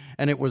scream.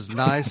 And it was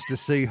nice to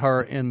see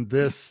her in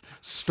this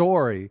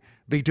story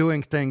be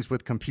doing things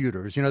with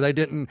computers. They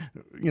didn't,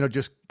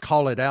 just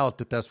call it out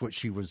that that's what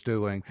she was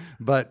doing.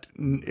 But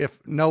if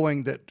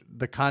knowing that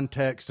the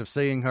context of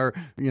seeing her,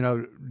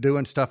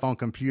 doing stuff on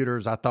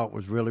computers, I thought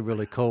was really,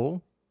 really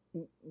cool.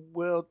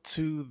 Well,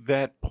 to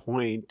that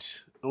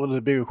point, one of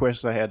the bigger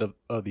questions I had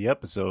of the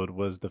episode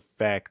was the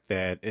fact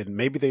that, and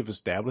maybe they've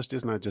established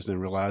this, and I just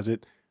didn't realize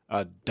it,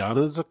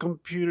 Donna's a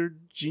computer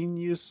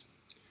genius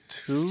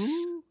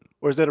too?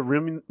 Or is that a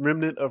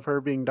remnant of her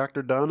being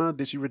Dr. Donna?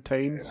 Did she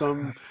retain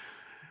some...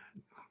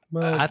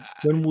 Well,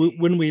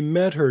 when we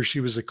met her, she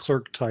was a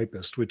clerk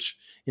typist, which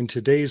in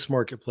today's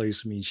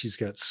marketplace means she's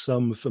got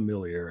some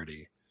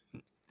familiarity.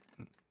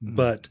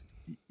 But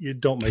you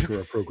don't make her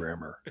a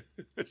programmer.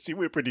 She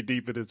went pretty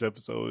deep in this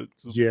episode.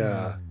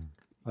 Yeah.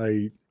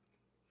 I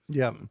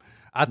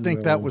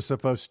think that was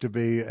supposed to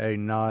be a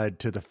nod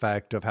to the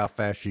fact of how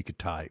fast she could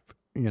type.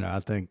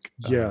 I think.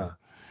 Yeah.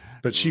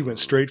 But she went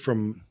straight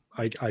from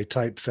I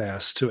type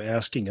fast to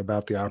asking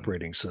about the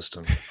operating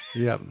system.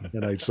 Yeah.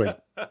 And I was like,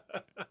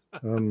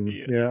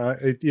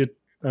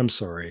 I'm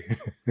sorry.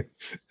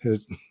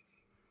 That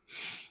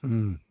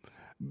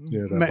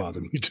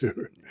bothered me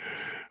too.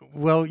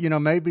 Well,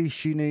 maybe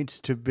she needs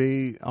to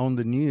be on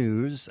the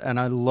news. And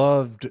I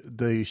loved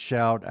the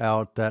shout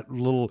out, that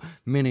little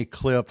mini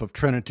clip of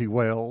Trinity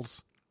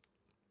Wells.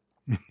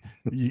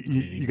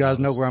 You guys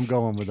know where I'm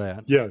going with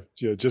that. Yeah.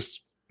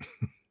 Just.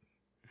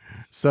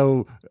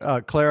 So,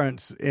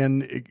 Clarence,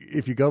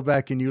 if you go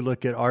back and you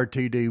look at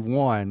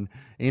RTD1,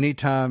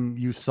 anytime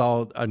you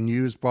saw a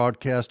news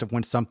broadcast of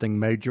when something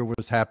major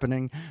was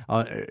happening,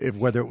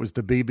 whether it was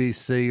the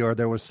BBC or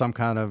there was some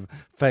kind of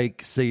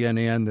fake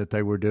CNN that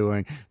they were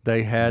doing,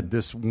 they had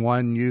this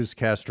one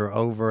newscaster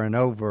over and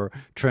over,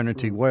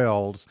 Trinity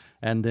Wells,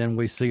 and then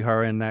we see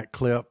her in that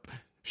clip.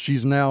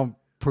 She's now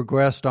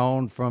progressed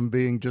on from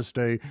being just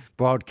a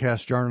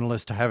broadcast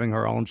journalist to having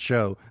her own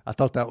show. I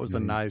thought that was a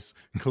nice,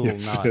 cool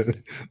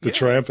nod. The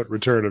triumphant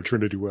return of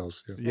Trinity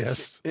Wells. Yeah.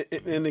 Yes.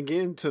 And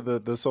again, to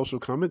the social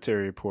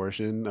commentary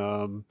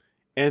portion,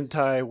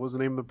 anti, what's the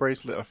name of the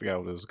bracelet? I forgot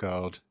what it was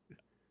called.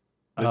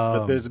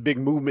 But there's a big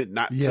movement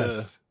not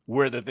to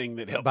wear the thing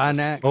that helps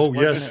Binax, us. Oh,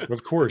 yes,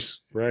 of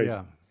course. Right.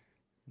 Yeah.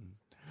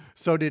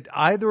 So did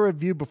either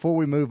of you, before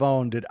we move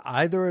on, did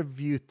either of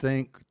you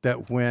think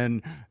that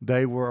when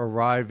they were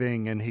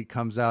arriving and he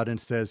comes out and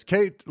says,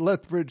 Kate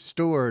Lethbridge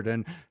Stewart,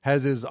 and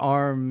has his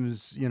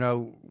arms,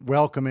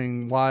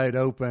 welcoming wide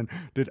open,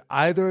 did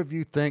either of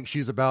you think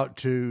she's about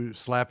to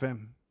slap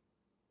him?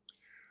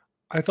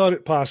 I thought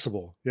it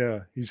possible.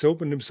 Yeah. He's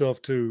opened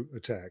himself to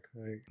attack.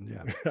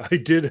 I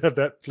did have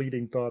that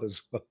fleeting thought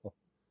as well.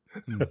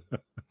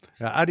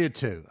 Yeah, I did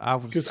too. I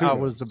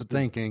was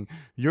thinking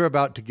you're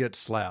about to get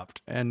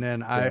slapped, and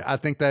then I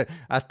think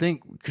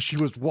because she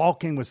was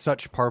walking with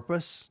such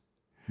purpose,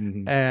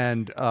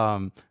 and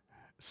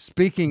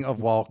speaking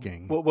of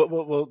walking,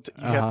 well,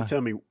 you have to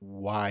tell me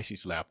why she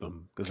slapped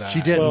them, because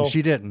she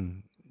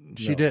didn't.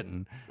 She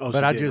didn't. Oh,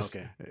 but she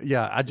didn't.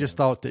 I just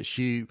thought that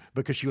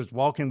because she was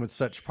walking with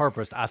such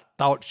purpose, I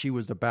thought she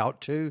was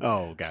about to.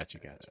 Oh, gotcha.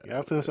 Yeah,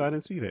 I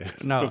didn't see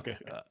that. No. Okay.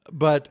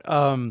 But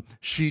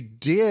she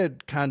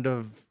did kind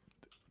of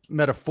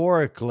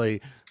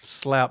metaphorically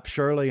slap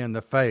Shirley in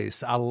the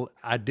face.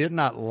 I did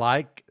not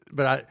like,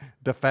 but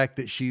the fact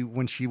that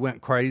when she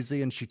went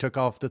crazy and she took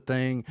off the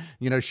thing,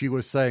 she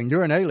was saying,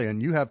 "You're an alien.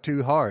 You have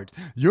two hearts.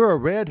 You're a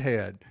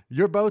redhead.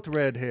 You're both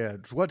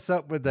redheads. What's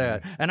up with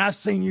that? And I've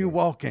seen you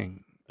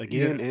walking."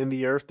 Again, and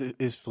the earth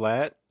is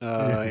flat,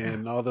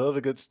 and all the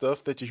other good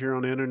stuff that you hear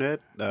on the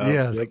internet.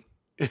 Yes.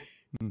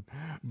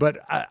 But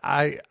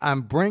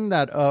I'm bringing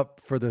that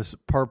up for this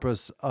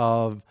purpose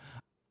of,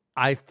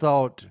 I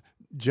thought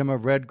Gemma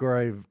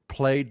Redgrave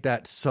played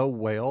that so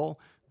well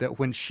that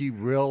when she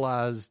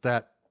realized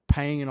that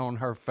pain on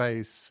her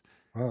face,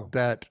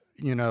 that,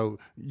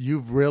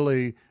 you've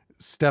really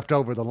stepped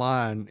over the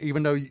line,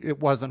 even though it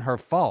wasn't her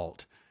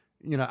fault.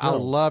 I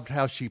loved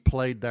how she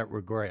played that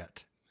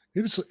regret.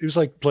 It was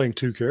like playing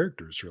two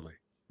characters, really.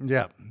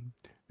 Yeah.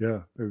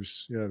 Yeah. It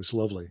was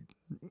lovely.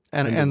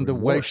 And the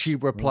way she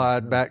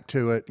replied back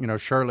to it,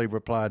 Shirley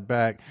replied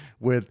back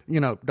with,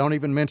 don't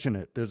even mention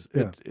it.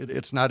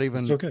 It's not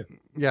even. It's okay.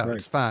 Yeah, right.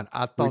 It's fine.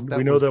 I thought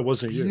we know that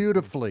wasn't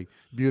beautifully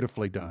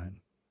done.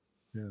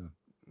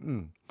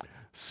 Yeah.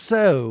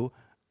 So,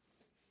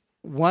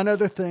 one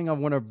other thing I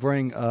want to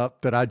bring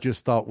up that I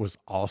just thought was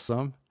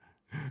awesome.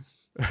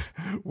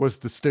 was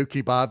the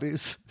Stooky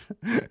Babbies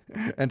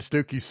and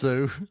Stooky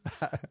Sue.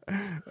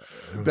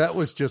 That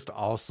was just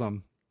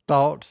awesome.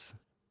 Thoughts?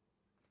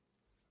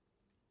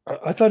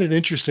 I thought it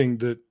interesting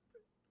that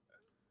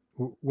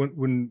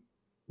when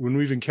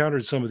we've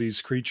encountered some of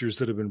these creatures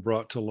that have been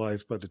brought to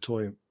life by the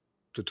toy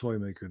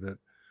maker, that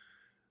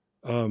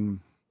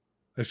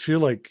I feel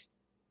like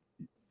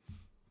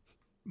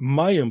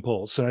my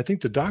impulse, and I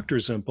think the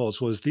doctor's impulse,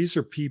 was these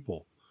are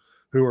people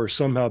who are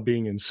somehow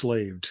being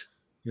enslaved,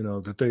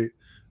 that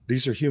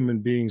these are human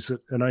beings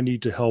and I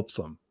need to help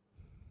them,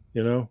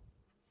 and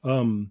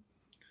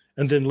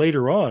then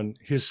later on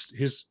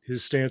his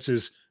stance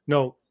is,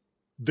 no,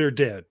 they're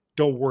dead.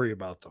 Don't worry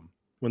about them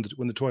when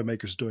the toy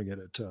maker's doing it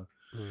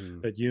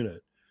at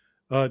Unit.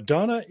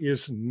 Donna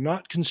is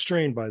not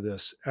constrained by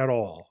this at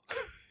all.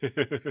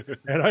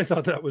 And I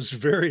thought that was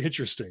very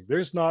interesting.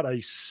 There's not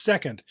a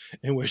second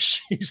in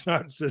which she's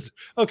not says,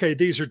 okay,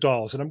 these are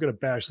dolls and I'm going to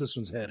bash this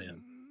one's head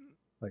in.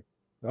 Like,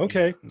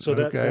 okay. So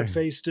that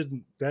face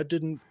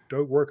didn't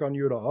work on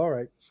you at all. All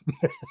right.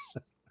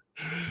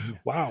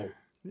 Wow.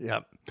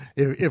 Yeah.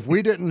 If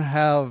we didn't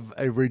have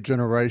a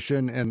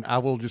regeneration, and I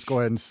will just go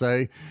ahead and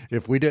say,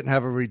 if we didn't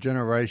have a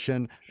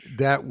regeneration,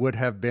 that would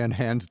have been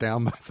hands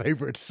down my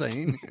favorite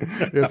scene.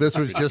 If this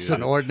was just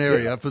an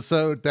ordinary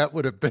episode, that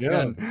would have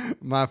been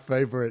my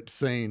favorite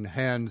scene,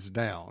 hands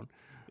down.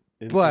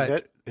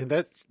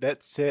 That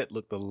set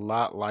looked a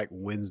lot like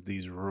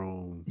Wednesday's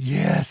room.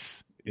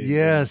 Yes.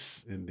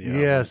 In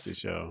the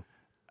show.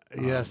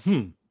 Yes.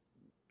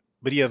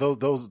 But yeah,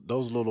 those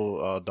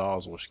little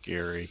dolls were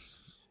scary.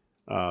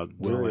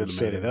 Well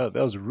animated. That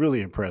was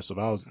really impressive.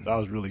 I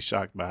was really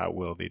shocked by how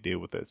well they did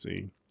with that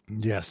scene.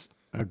 Yes,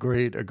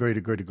 agreed.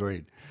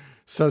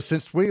 So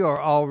since we are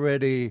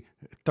already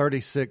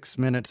 36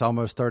 minutes,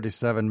 almost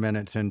 37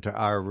 minutes into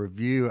our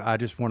review, I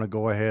just want to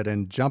go ahead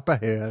and jump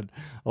ahead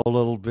a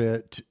little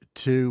bit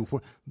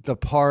to the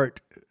part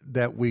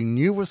that we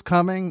knew was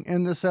coming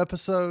in this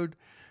episode.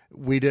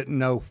 We didn't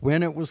know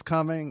when it was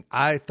coming.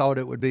 I thought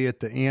it would be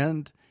at the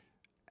end.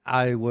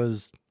 I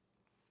was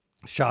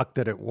shocked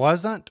that it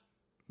wasn't.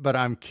 But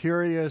I'm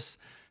curious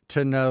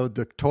to know,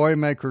 the toy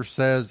maker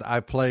says I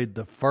played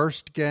the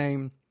first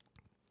game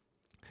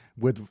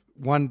with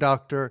one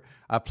doctor,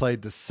 I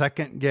played the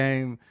second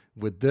game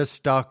with this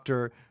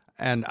doctor,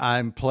 and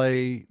I'm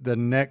play the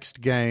next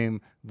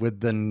game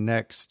with the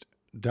next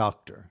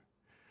doctor.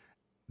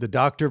 The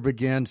doctor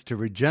begins to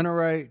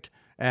regenerate,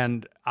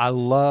 and I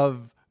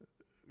love,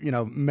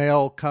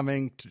 Mel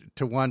coming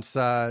to one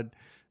side,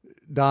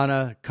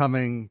 Donna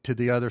coming to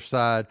the other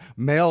side.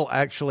 Mel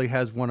actually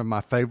has one of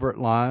my favorite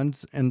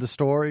lines in the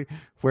story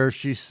where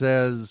she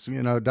says,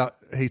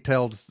 he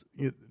tells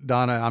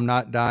Donna, I'm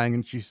not dying.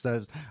 And she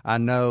says, I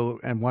know.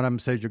 And one of them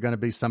says, you're going to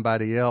be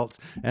somebody else.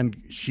 And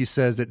she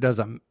says,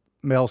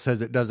 Mel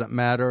says, it doesn't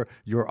matter.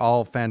 You're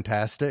all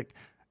fantastic.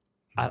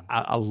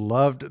 I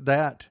loved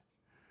that.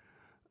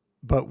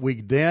 But we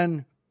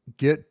then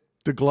get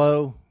the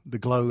glow. The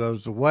glow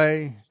goes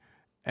away.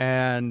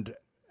 And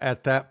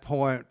at that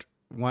point,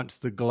 once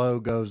the glow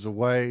goes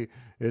away,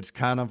 it's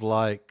kind of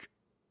like,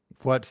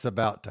 what's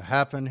about to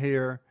happen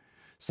here?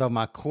 So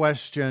my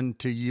question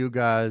to you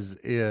guys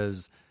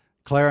is,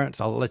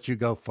 Clarence, I'll let you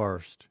go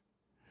first.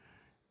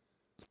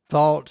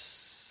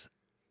 Thoughts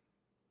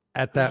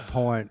at that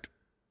point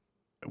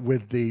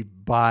with the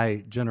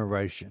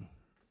bi-generation?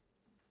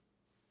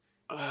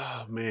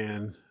 Oh,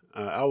 man.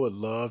 I would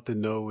love to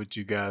know what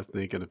you guys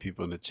think, and the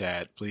people in the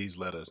chat. Please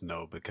let us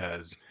know,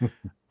 because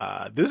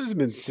this has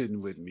been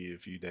sitting with me a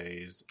few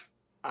days.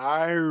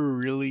 I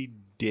really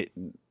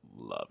didn't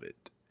love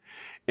it.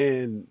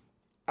 And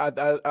I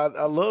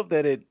love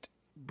that it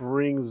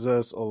brings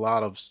us a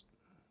lot of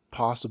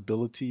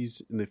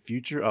possibilities in the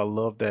future. I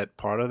love that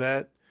part of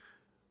that.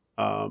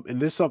 And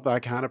this is something I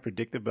kind of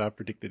predicted, but I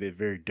predicted it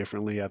very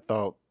differently. I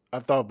thought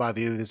by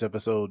the end of this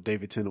episode,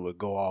 David Tennant would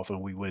go off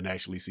and we wouldn't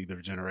actually see the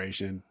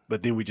regeneration.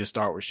 But then we just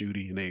start with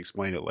Ncuti and they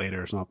explain it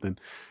later or something.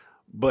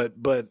 But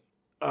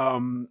I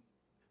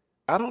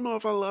don't know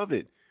if I love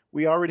it.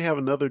 We already have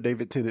another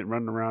David Tennant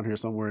running around here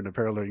somewhere in the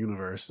parallel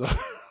universe. So.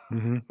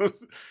 Mm-hmm.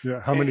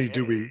 Yeah, how many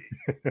do we?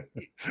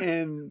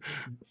 And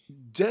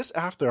just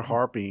after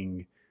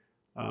harping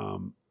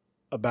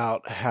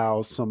about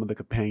how some of the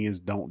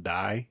companions don't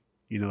die,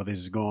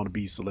 there's going to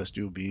be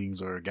celestial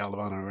beings or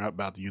gallivanting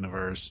about the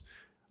universe.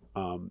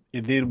 And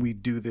then we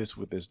do this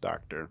with this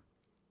doctor.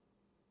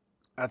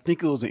 I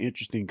think it was an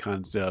interesting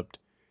concept.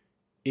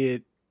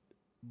 It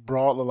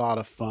brought a lot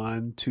of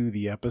fun to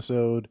the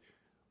episode.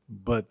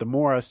 But the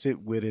more I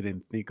sit with it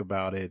and think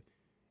about it,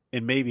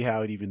 and maybe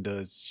how it even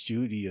does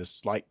Ncuti a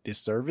slight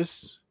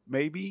disservice,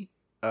 maybe.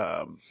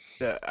 I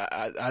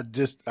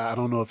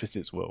don't know if it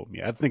sits well with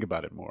me. I think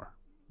about it more.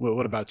 Well,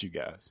 what about you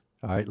guys?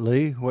 All right,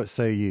 Lee, what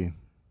say you?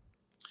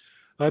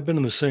 I've been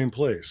in the same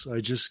place.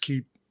 I just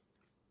keep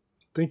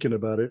thinking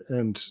about it,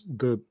 and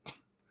the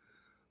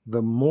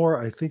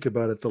more I think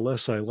about it, the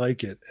less I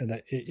like it.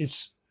 And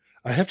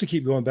I have to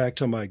keep going back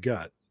to my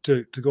gut,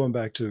 to going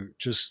back to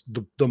just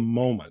the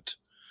moment.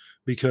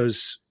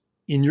 Because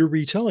in your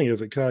retelling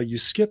of it, Kyle, you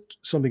skipped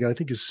something I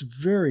think is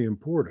very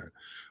important,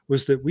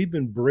 was that we've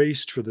been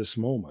braced for this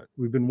moment.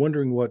 We've been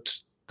wondering what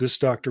this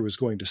doctor was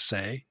going to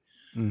say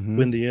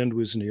when the end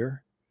was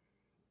near.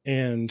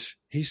 And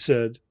he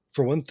said,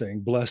 for one thing,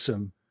 bless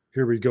him,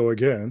 here we go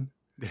again.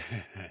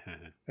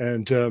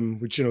 And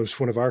which, is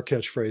one of our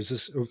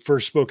catchphrases,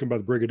 first spoken by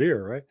the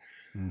Brigadier, right?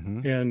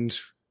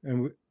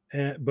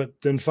 But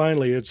then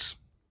finally it's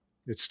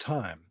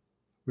time,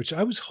 which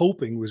I was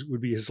hoping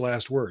would be his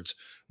last words.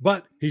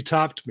 But he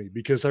topped me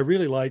because I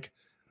really like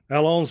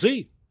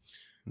allons-y,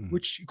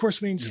 which of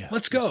course means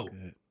let's go.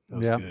 That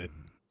was good.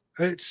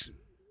 It's,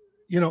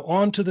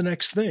 on to the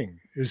next thing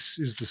is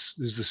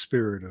the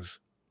spirit of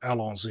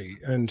allons-y.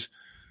 And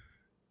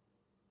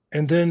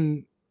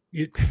then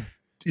it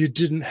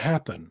didn't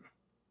happen.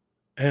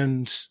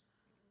 And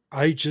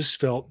I just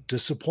felt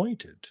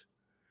disappointed.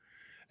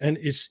 And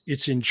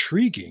it's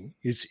intriguing.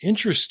 It's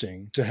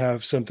interesting to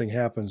have something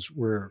happens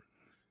where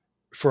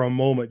for a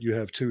moment you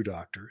have two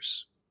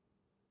doctors.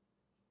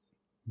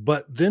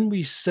 But then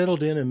we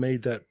settled in and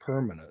made that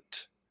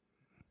permanent.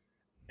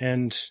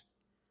 And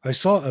I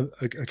saw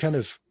a kind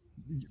of,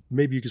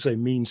 maybe you could say,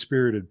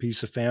 mean-spirited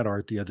piece of fan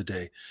art the other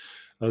day.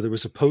 There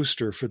was a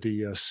poster for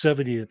the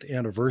 70th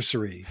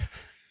anniversary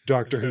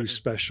Doctor Who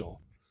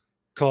special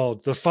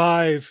called The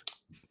 5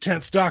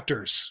 10th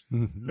Doctors.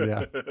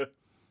 Yeah.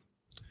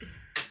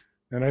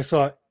 And I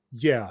thought,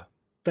 yeah,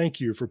 thank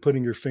you for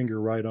putting your finger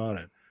right on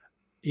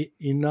it.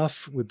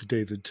 Enough with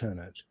David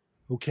Tennant.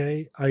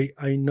 Okay.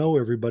 I know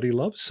everybody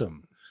loves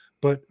him,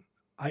 but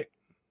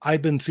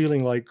I've been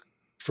feeling like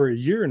for a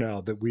year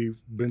now that we've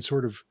been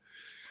sort of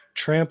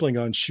trampling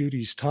on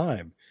Ncuti's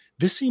time.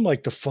 This seemed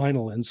like the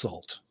final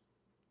insult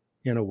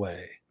in a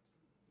way.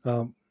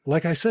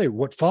 Like I say,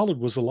 what followed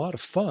was a lot of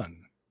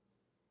fun,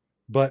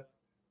 but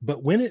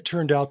when it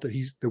turned out that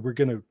we're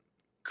going to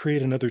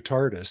create another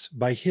TARDIS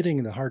by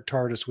hitting the hard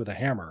TARDIS with a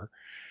hammer.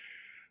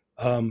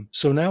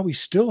 So now we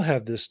still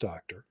have this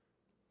doctor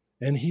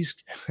and he's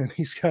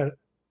got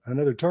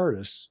another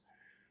TARDIS.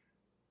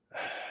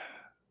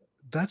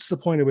 That's the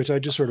point at which I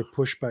just sort of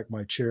pushed back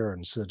my chair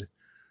and said,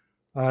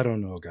 I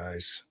don't know,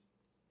 guys.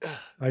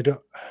 I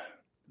don't.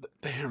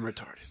 The hammer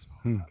TARDIS.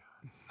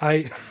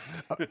 I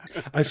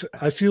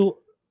feel,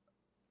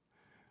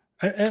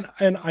 and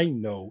I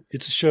know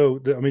it's a show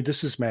that, I mean,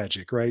 this is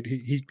magic, right?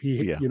 He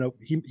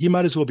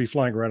might as well be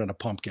flying around in a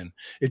pumpkin.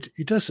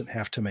 It doesn't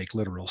have to make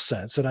literal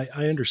sense. And I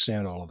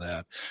understand all of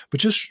that, but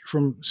just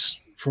from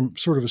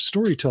sort of a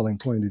storytelling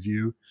point of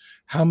view,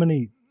 how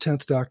many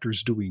 10th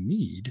Doctors do we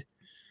need?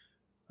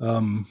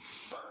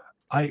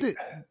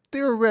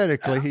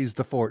 Theoretically, he's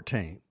the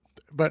 14th.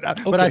 But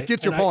I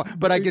get your point.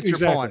 But I get your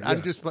point.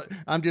 Yeah.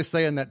 I'm just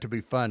saying that to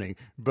be funny.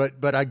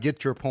 But I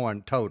get your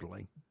point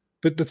totally.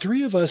 But the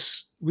three of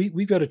us,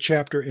 we've got a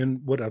chapter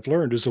in what I've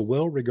learned is a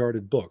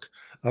well-regarded book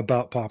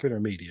about popular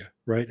media,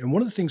 right? And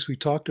one of the things we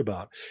talked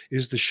about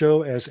is the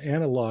show as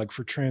analog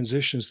for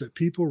transitions that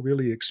people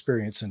really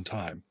experience in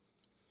time.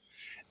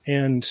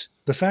 And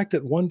the fact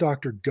that one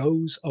doctor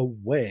goes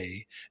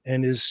away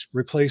and is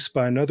replaced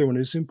by another one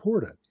is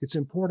important. It's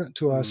important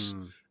to us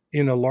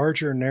in a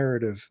larger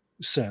narrative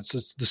sense.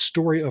 It's the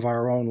story of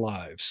our own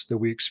lives that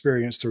we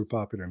experience through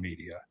popular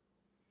media.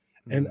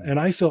 And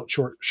I felt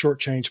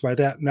shortchanged by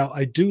that. Now,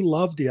 I do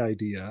love the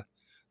idea,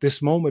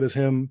 this moment of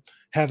him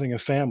having a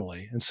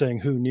family and saying,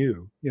 who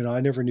knew?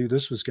 I never knew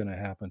this was going to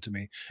happen to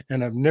me.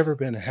 And I've never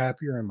been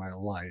happier in my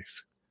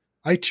life.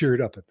 I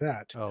teared up at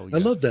that. Oh, yeah. I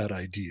love that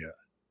idea.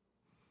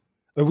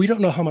 We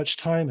don't know how much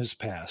time has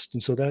passed.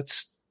 And so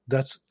that's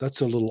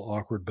a little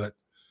awkward, but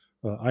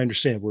I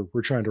understand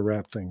we're trying to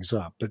wrap things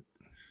up.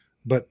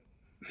 But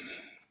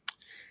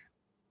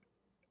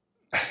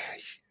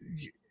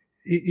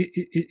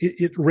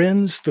it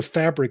rends the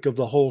fabric of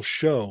the whole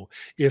show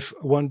if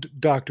one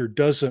doctor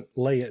doesn't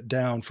lay it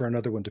down for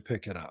another one to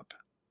pick it up.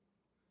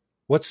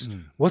 What's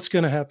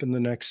going to happen the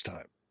next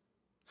time?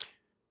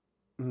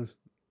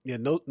 Yeah,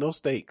 no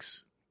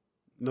stakes.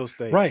 No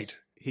stakes. Right.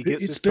 He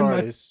gets his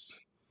TARDIS.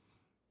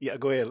 Yeah,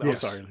 go ahead.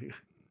 Yes. I'm sorry.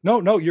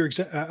 No, you're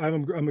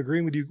I'm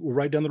agreeing with you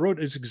right down the road.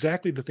 It's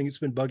exactly the thing that's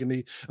been bugging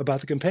me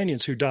about the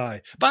companions who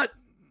die. But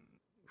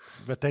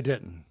they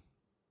didn't.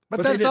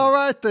 But that's all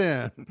right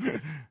then.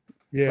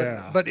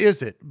 Yeah. But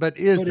is it? But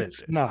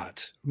it's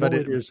not. But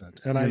it isn't.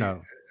 And I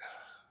know.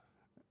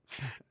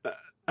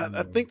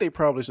 I think they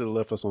probably should have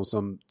left us on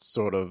some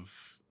sort of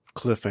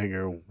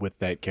cliffhanger with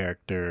that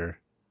character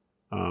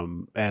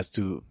as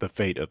to the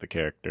fate of the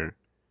character.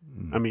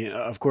 I mean,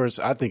 of course,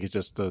 I think it's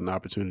just an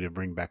opportunity to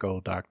bring back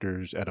old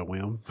doctors at a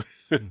whim.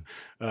 We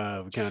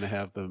kind of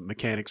have the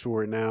mechanics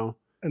for it now.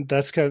 And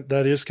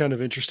that is kind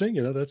of interesting.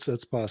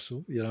 That's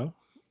possible,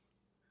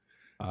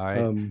 All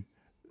right.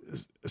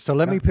 So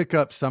let me pick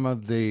up some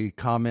of the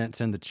comments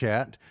in the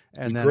chat,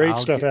 and then great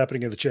stuff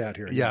happening in the chat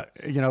here. Yeah,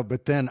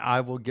 but then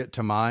I will get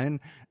to mine,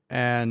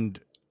 and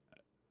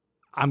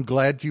I'm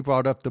glad you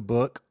brought up the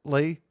book,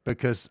 Lee,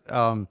 because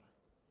I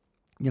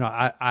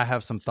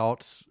have some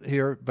thoughts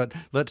here. But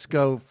let's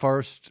go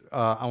first.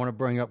 I want to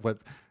bring up what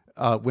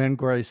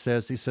Wingray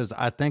says, he says,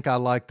 I think I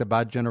like the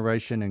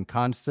bi-generation in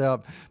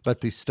concept,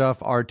 but the stuff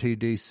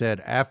RTD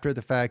said after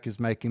the fact is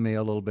making me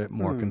a little bit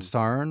more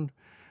concerned.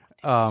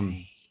 Well,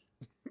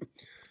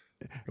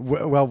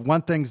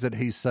 one thing that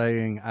he's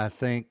saying, I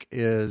think,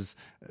 is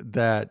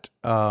that,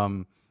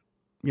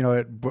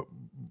 it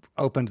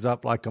opens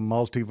up like a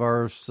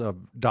multiverse, a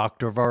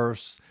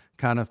Doctorverse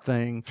kind of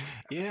thing.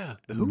 Yeah,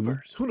 the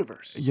Hooniverse.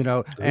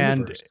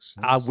 And Hooniverse,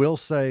 I yes. will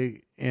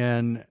say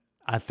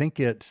I think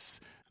it's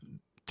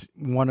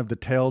one of the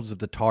tales of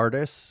the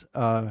TARDIS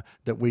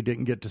that we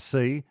didn't get to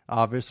see,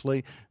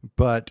 obviously,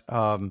 but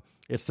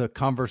it's a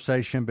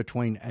conversation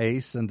between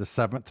Ace and the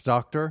Seventh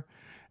Doctor,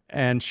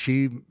 and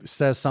she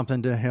says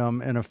something to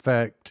him in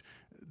effect,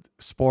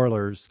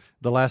 spoilers,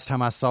 the last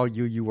time I saw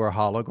you, you were a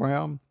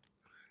hologram.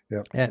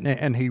 Yep.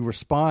 And he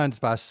responds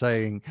by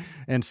saying,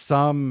 in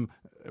some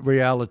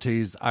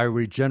realities I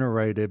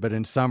regenerated, but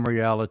in some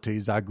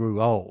realities I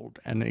grew old,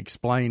 and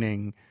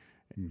explaining,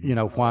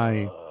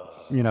 why,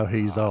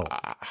 he's old.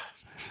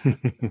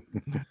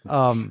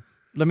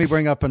 Let me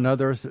bring up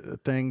another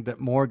thing that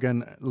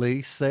Morgan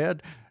Lee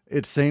said.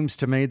 It seems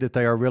to me that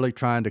they are really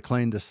trying to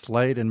clean the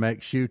slate and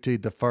make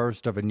Ncuti the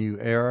first of a new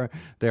era.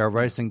 They are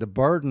erasing the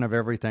burden of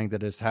everything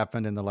that has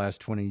happened in the last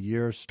 20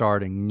 years,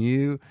 starting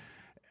new.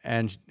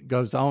 And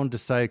goes on to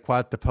say,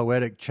 quite the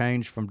poetic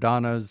change from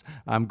Donna's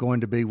I'm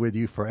going to be with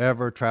you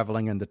forever,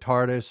 traveling in the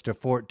TARDIS, to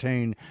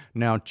 14,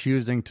 now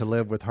choosing to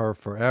live with her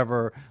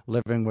forever,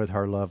 living with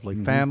her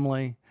lovely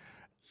family.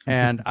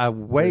 And I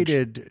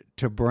waited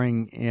to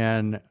bring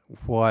in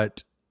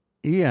what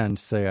Ian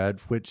said,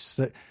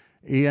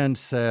 Ian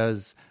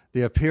says,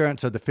 the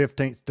appearance of the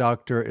 15th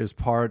Doctor is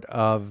part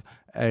of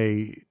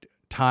a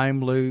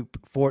time loop.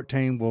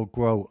 14 will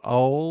grow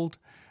old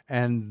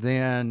and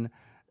then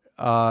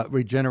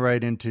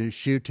regenerate into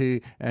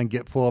Ncuti and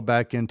get pulled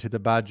back into the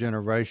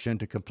bi-generation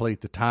to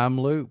complete the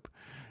time loop.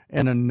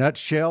 In a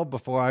nutshell,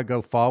 before I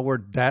go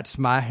forward, that's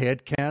my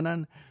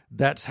headcanon.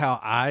 That's how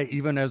I,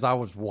 even as I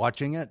was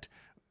watching it,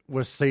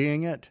 was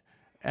seeing it.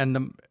 And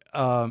the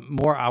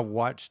more I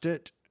watched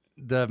it,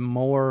 the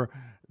more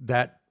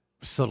that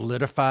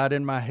solidified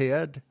in my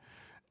head.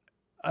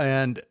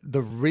 And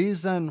the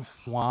reason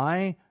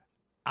why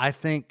I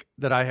think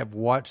that I have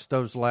watched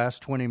those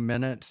last 20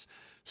 minutes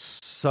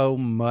so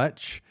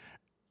much,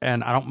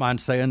 and I don't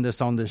mind saying this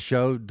on this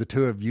show, the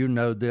two of you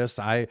know this,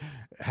 I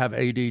have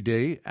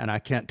ADD and I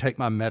can't take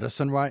my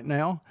medicine right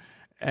now.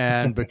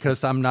 And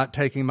because I'm not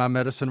taking my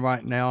medicine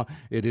right now,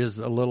 it is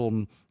a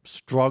little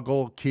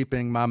struggle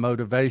keeping my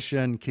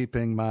motivation,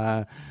 keeping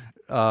my,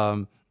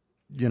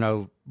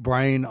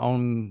 brain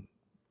on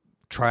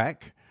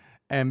track.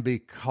 And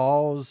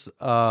because,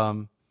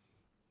 of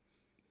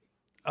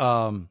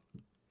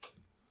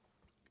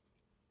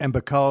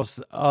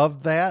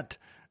that,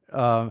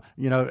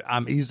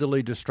 I'm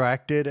easily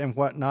distracted and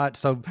whatnot.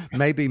 So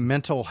maybe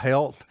mental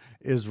health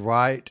is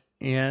right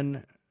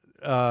in,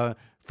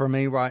 for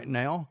me right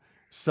now.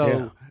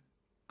 So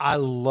I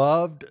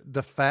loved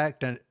the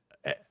fact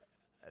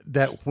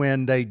that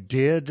when they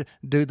did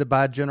do the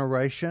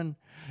bi-generation,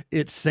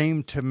 it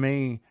seemed to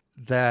me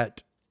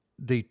that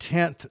the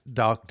 10th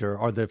Doctor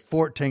or the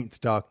 14th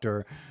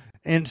Doctor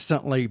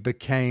instantly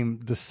became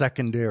the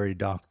secondary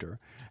Doctor.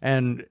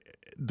 And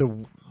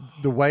the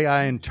way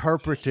I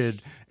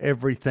interpreted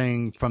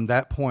everything from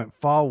that point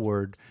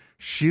forward,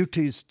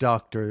 Ncuti's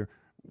Doctor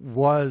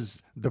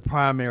was the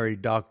primary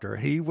Doctor.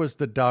 He was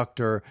the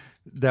Doctor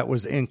that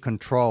was in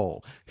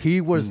control.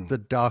 He was the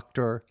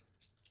Doctor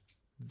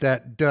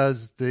that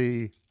does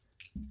the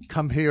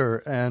come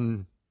here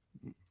and,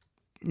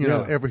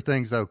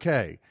 everything's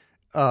okay.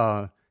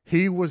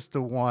 He was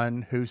the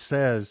one who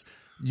says,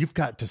 you've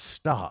got to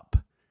stop.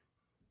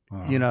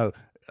 Wow.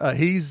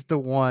 He's the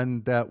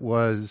one that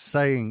was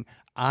saying,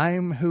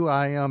 I'm who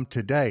I am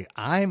today.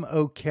 I'm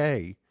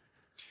okay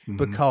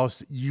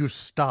because you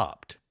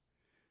stopped.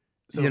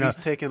 So he's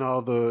taking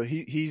all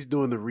he's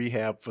doing the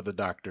rehab for the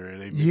Doctor,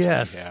 and they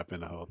rehab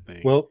and the whole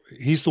thing. Well,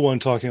 he's the one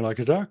talking like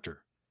a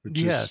doctor.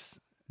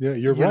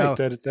 You're right.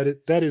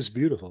 That is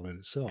beautiful in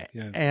itself.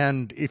 Yeah.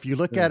 And if you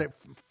look at it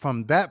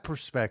from that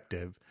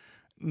perspective,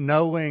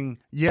 knowing,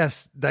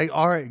 yes, they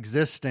are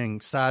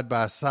existing side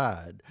by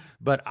side,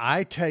 but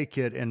I take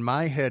it in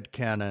my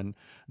headcanon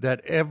that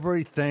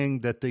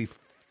everything that the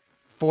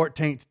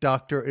 14th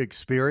Doctor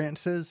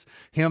experiences,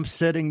 him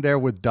sitting there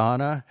with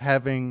Donna,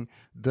 having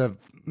the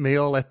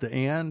meal at the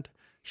end,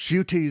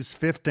 Ncuti's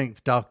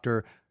 15th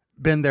Doctor,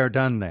 been there,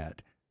 done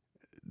that.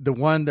 The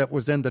one that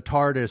was in the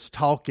TARDIS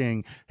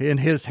talking, in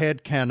his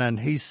headcanon,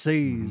 he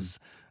sees,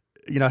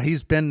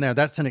 he's been there.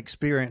 That's an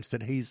experience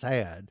that he's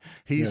had.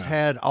 He's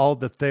had all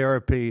the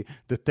therapy,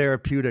 the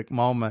therapeutic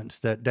moments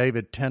that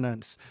David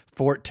Tennant's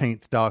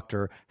 14th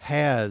Doctor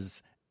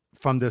has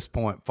from this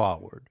point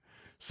forward.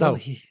 So,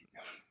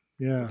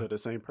 they're the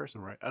same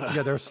person, right?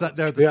 they're the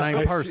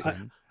same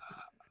person.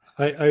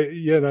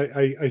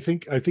 I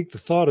think the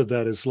thought of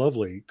that is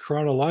lovely.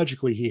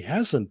 Chronologically, he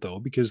hasn't, though,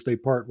 because they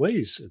part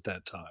ways at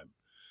that time.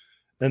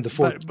 And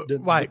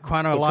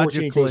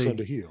chronologically, 14 goes on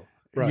to heal.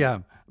 Right. Yeah,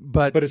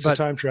 but it's a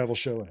time travel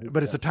show.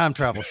 But it's a time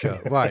travel show,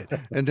 right?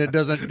 And it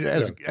doesn't,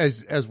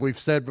 as we've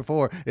said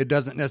before, it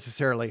doesn't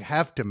necessarily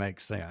have to make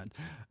sense.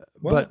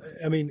 Well, But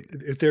I mean,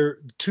 if they're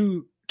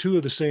two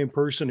of the same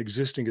person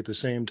existing at the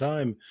same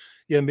time,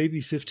 yeah,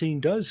 maybe 15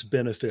 does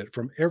benefit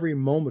from every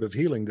moment of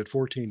healing that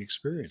 14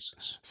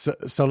 experiences.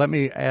 so let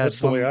me add. That's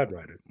the way I'd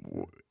write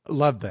it.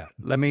 Love that.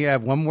 Let me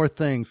add one more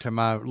thing to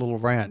my little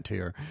rant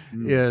here.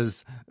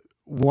 Is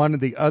one of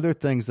the other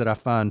things that I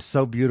find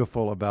so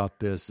beautiful about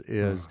this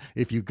is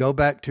if you go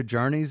back to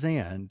Journey's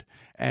End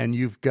and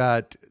you've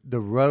got the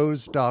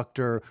Rose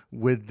Doctor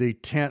with the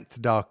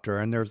 10th Doctor,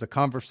 and there's a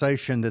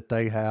conversation that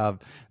they have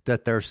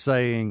that they're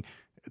saying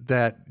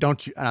that,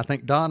 don't you, and I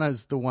think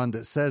Donna's the one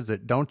that says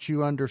it, don't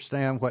you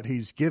understand what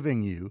he's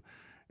giving you?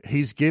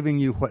 He's giving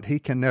you what he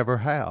can never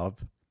have.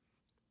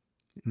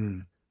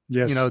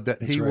 Yes, you know,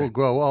 that he will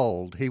grow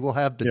old. He will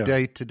have the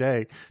day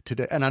today.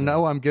 And I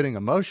know I'm getting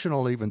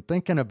emotional even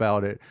thinking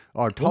about it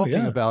or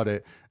talking about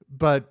it,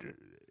 but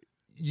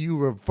you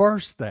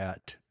reverse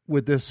that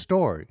with this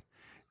story.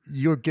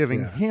 You're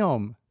giving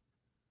him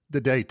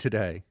the day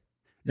today.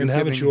 And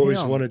haven't you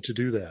always wanted to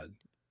do that?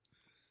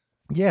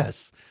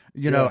 Yes.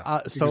 You know,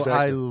 so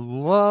I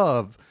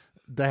love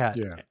that.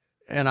 Yeah.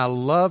 And I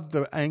love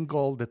the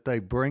angle that they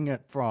bring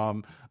it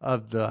from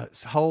of the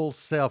whole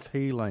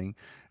self-healing.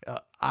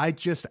 I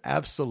just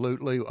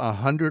absolutely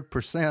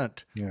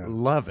 100%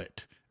 love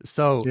it.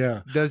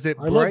 So does it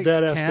break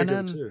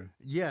canon? Too.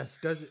 Yes,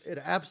 does it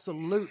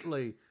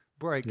absolutely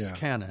breaks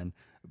canon.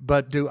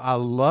 But do I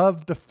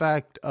love the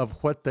fact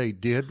of what they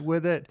did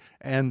with it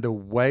and the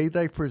way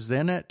they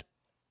present it?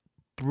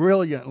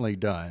 Brilliantly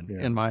done,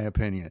 in my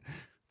opinion.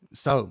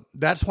 So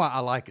that's why I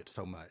like it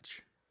so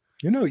much.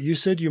 You know, you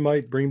said you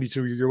might bring me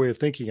to your way of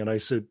thinking, and I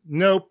said,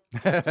 nope.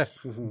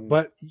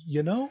 But,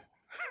 you know,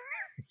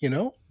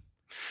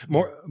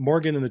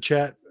 Morgan in the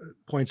chat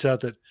points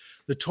out that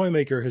the toy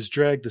maker has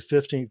dragged the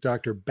 15th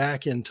Doctor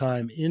back in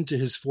time into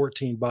his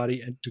 14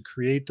 body and to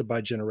create the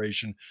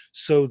bigeneration.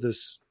 So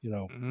this,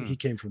 he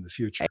came from the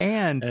future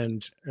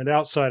and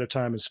outside of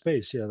time and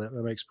space. Yeah, that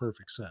makes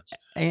perfect sense.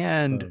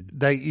 And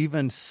they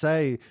even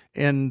say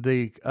in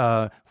the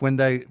when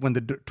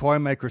the toy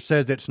maker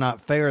says it's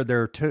not fair,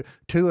 there are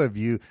two of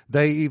you.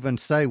 They even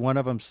say, one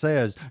of them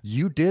says,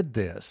 "You did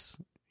this.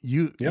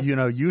 You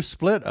you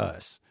split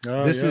us.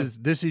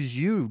 This is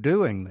you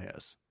doing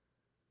this."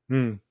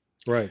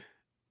 Right.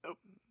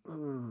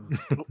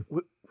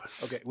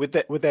 Okay. With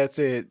that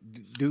said,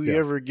 do you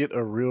ever get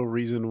a real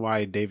reason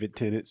why David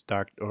Tennant's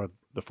doctor, or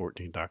the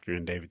 14th Doctor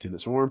in David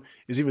Tennant's form,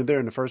 is even there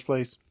in the first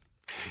place?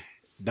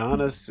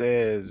 Donna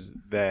says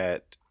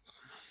that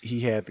he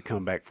had to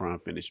come back for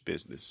unfinished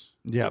business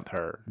with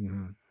her.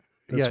 Mm-hmm.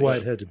 That's why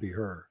it had to be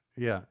her.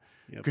 Yeah,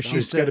 because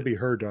she's got to be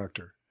her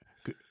doctor.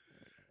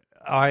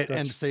 All right,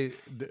 and see,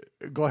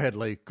 go ahead,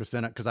 Lee, because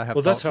I have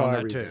thoughts on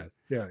that too.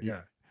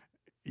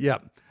 Yeah.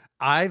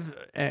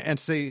 And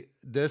see,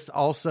 this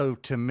also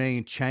to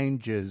me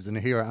changes, and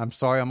here, I'm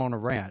sorry I'm on a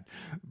rant,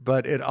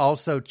 but it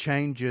also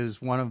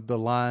changes one of the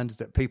lines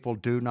that people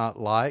do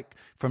not like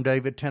from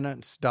David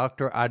Tennant's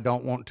Doctor, "I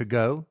don't want to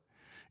go."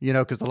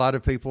 Because a lot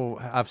of people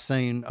I've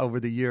seen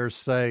over the years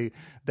say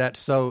that's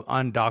so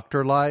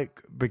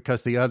undoctor-like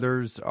because the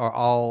others are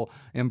all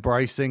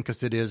embracing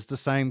because it is the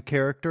same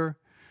character.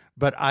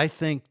 But I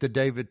think the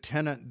David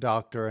Tennant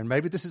Doctor, and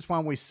maybe this is why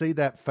we see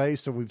that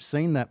face, or we've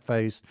seen that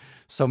face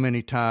so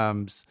many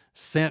times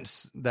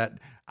since that,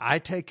 I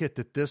take it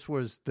that this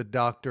was the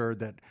Doctor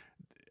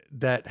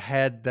that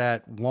had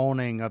that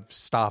wanting of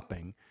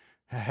stopping,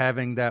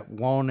 having that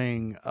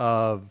wanting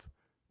of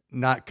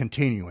not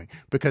continuing,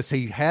 because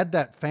he had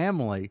that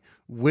family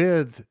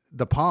with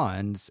the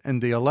Pawns in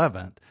the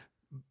 11th,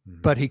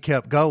 but he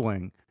kept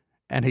going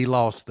and he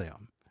lost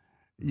them.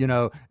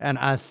 And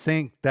I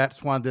think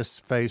that's why this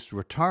face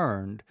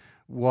returned,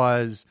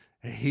 was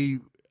he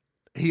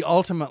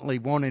ultimately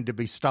wanted to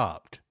be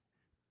stopped,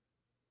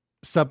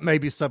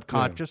 maybe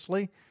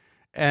subconsciously.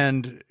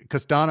 And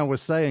because Donna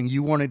was saying,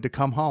 you wanted to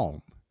come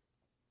home.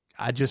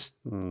 I just,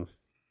 so.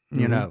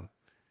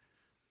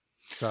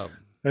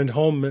 And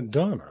home meant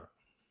Donna.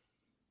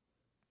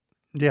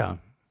 Yeah.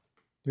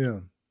 Yeah.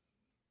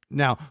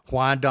 Now,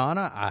 why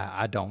Donna?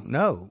 I don't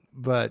know,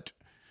 but.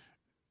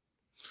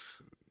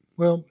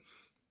 Well,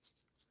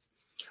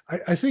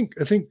 I think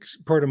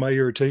part of my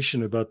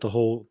irritation about the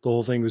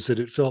whole thing was that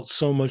it felt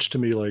so much to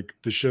me like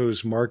the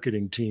show's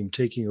marketing team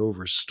taking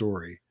over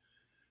story,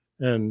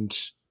 and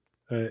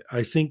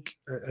I think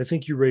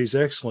you raise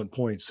excellent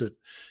points that,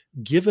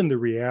 given the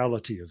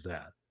reality of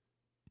that,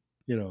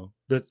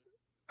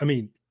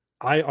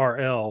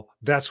 IRL,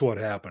 that's what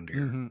happened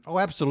here. Mm-hmm. Oh,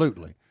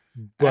 absolutely,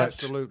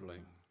 absolutely.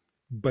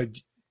 But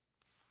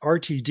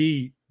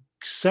RTD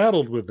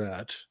saddled with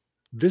that.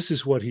 This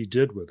is what he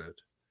did with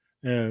it.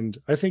 And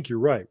I think you're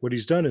right. What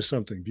he's done is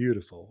something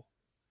beautiful.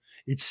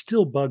 It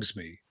still bugs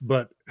me,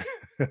 but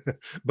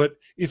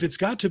if it's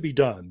got to be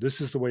done,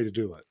 this is the way to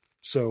do it.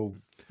 So,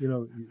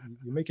 you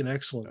make an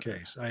excellent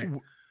case.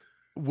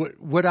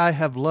 would I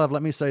have loved,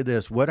 let me say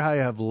this, would I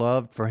have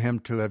loved for him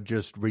to have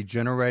just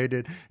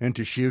regenerated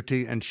into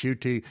Ncuti and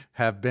Ncuti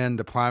have been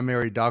the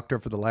primary doctor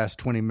for the last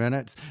 20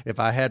 minutes? If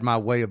I had my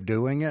way of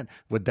doing it,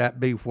 would that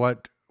be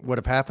what would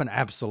have happened?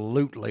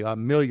 Absolutely,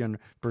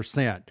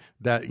 1,000,000%.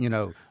 That,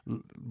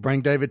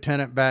 bring David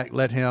Tennant back,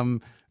 let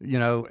him,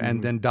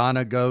 and then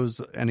Donna goes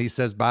and he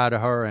says bye to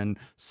her and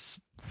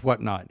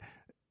whatnot.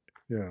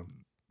 Yeah.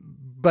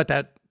 But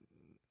that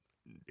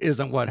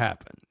isn't what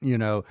happened,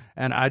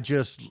 and I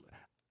just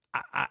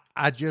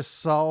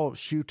saw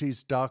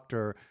Ncuti's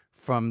doctor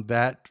from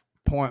that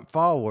point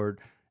forward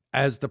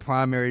as the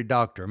primary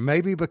doctor.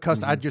 Maybe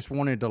because I just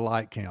wanted to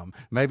like him.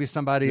 Maybe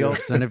somebody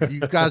else. And if you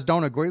guys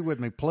don't agree with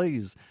me,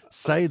 please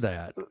say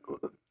that.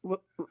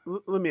 Well,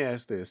 let me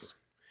ask this.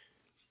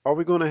 Are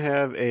we going to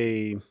have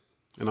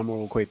and I'm going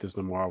to equate this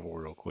to Marvel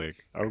real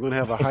quick. Are we going to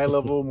have a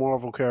high-level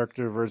Marvel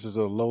character versus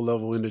a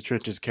low-level in the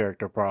trenches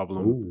character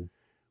problem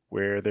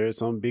where there's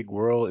some big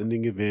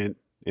world-ending event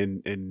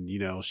and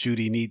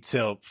Ncuti needs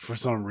help for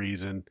some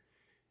reason?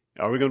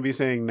 Are we going to be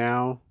saying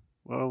now,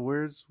 well,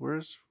 where's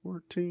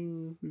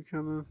 14? We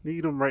kind of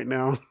need him right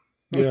now.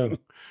 Yeah.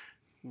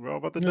 We're all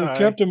about to die.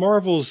 Captain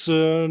Marvel's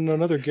in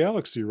another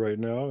galaxy right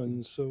now,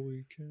 and so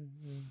we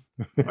can...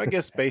 I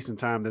guess space and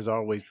time, there's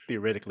always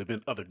theoretically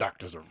been other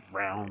doctors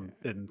around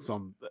in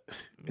some...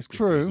 It's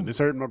true. It's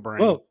hurting my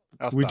brain. Well,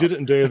 we did it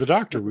in Day of the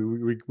Doctor.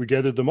 We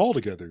gathered them all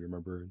together, you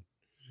remember?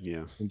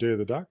 Yeah. In Day of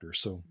the Doctor,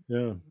 so,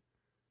 yeah.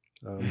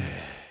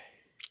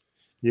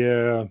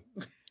 Yeah,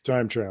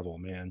 time travel,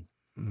 man.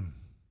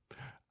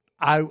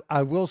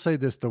 I will say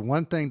this. The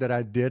one thing that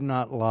I did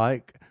not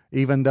like,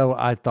 even though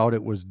I thought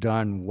it was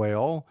done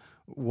well,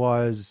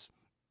 was,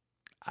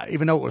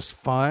 even though it was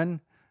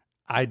fun,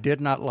 I did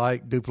not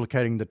like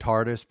duplicating the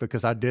TARDIS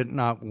because I did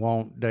not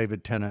want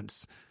David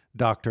Tennant's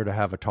Doctor to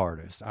have a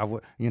TARDIS.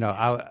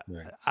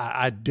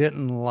 I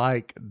didn't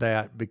like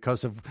that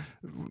because of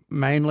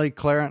mainly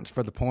Clarence,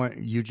 for the point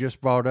you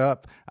just brought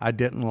up. I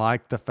didn't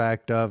like the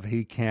fact of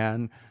he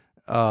can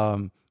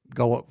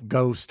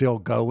still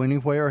go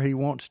anywhere he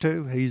wants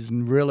to. He's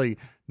really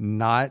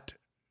not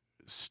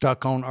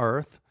stuck on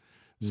Earth.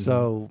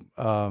 So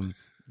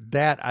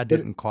that I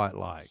didn't quite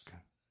like.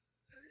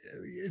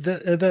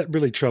 That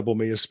really troubled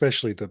me,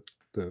 especially the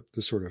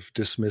sort of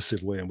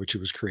dismissive way in which it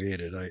was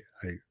created.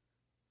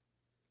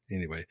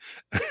 Anyway,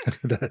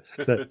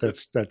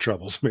 that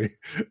troubles me.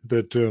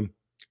 That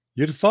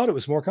you'd have thought it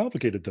was more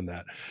complicated than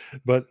that,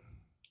 but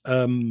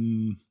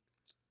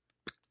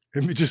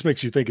it just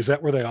makes you think: is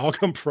that where they all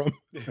come from?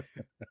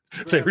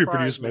 They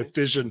reproduce my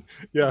fission.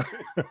 Yeah,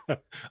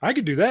 I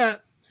could do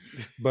that,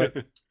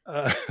 but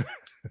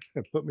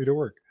put me to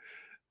work.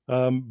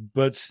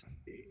 But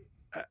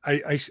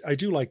I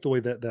do like the way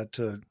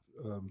that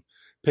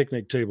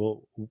picnic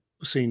table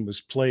scene was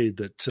played,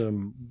 that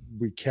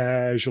we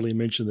casually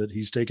mentioned that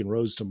he's taking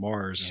Rose to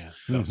Mars. Yeah,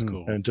 that was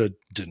cool. And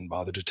didn't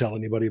bother to tell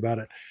anybody about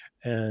it,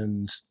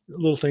 and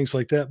little things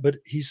like that. But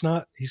he's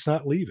not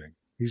leaving.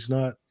 He's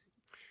not.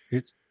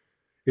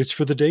 It's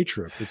for the day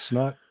trip. It's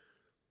not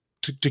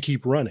to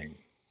keep running.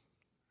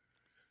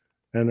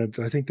 And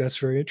I think that's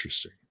very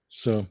interesting.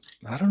 So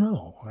I don't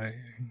know.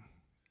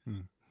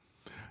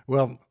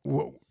 Well,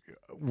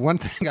 one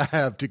thing I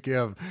have to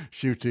give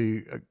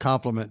Ncuti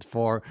compliments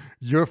for,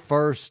 your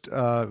first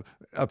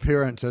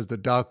appearance as the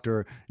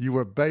Doctor, you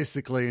were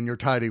basically in your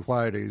tidy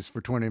whities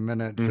for 20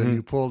 minutes and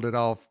you pulled it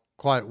off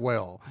quite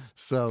well.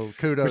 So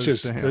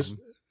kudos to him.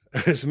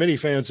 As many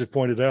fans have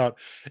pointed out,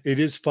 it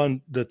is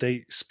fun that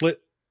they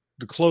split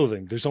the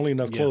clothing. There's only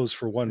enough clothes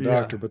for one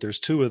Doctor, but there's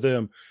two of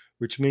them,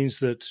 which means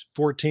that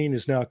 14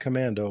 is now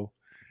Commando.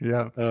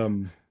 Yeah.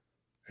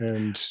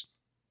 And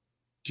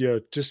yeah,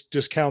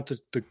 just count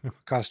the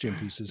costume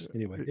pieces.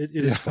 Anyway, it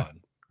is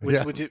fun.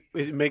 Which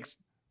it makes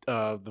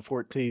the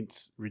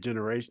 13th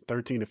regeneration,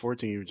 13 to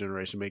 14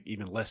 regeneration make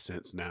even less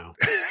sense now.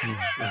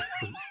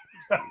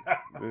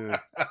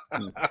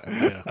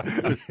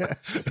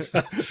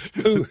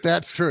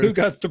 That's true.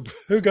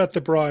 Who got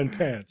the bra and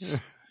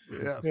pants?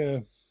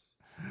 Yep.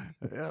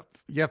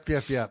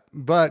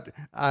 But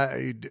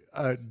I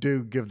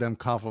do give them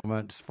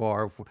compliments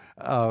for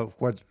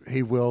what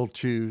he will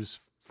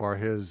choose for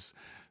his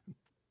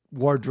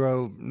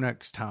wardrobe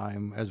next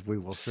time, as we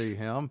will see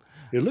him.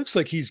 It looks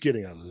like he's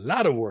getting a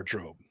lot of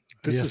wardrobe.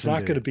 This is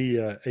not going to be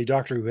a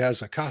Doctor who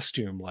has a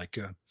costume like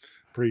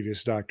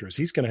previous Doctors.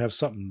 He's going to have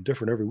something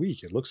different every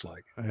week, it looks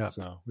like. Yeah.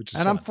 So, which is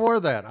and fun. I'm for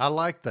that. I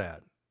like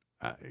that.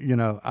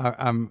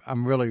 I'm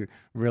really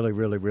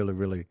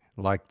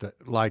like that.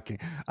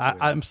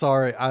 I'm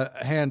sorry.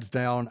 Hands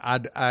down,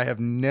 I have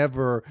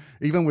never,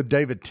 even with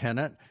David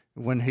Tennant,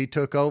 when he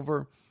took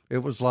over, it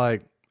was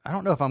like, I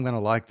don't know if I'm going to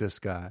like this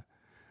guy.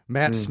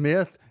 Matt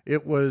Smith,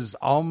 it was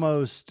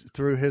almost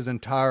through his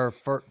entire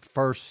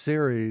first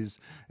series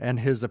and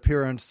his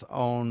appearance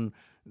on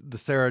the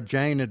Sarah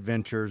Jane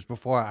Adventures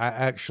before I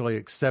actually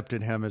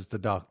accepted him as the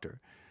Doctor.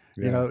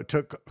 Yeah. It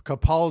took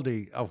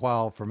Capaldi a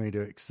while for me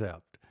to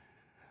accept.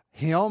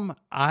 him,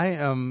 I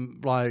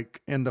am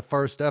like in the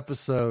first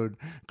episode,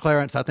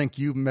 Clarence, I think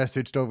you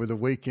messaged over the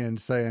weekend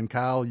saying,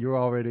 Kyle, you're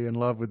already in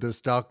love with this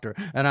doctor.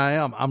 And I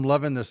am. I'm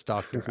loving this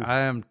doctor.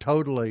 I am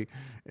totally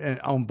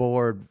on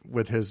board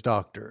with his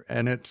doctor.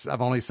 And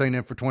I've only seen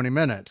him for 20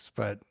 minutes,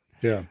 but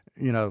yeah,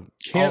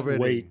 can't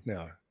wait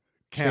now.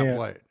 Can't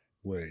wait.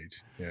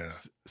 Wait. Yeah.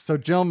 So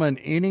gentlemen,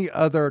 any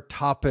other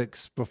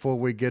topics before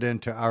we get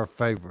into our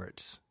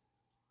favorites?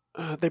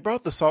 They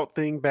brought the salt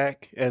thing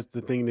back as the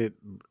thing that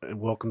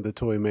welcomed the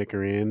toy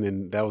maker in,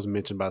 and that was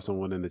mentioned by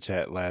someone in the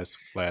chat last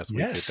week.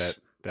 Yes,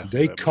 that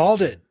they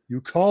called it.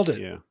 You called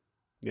it.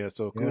 Yeah.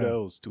 So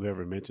kudos to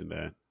whoever mentioned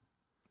that.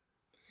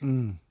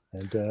 And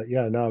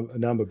now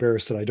I'm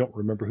embarrassed that I don't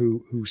remember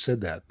who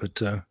said that,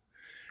 but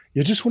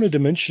just wanted to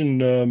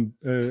mention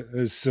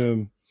as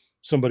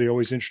somebody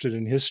always interested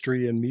in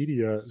history and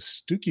media,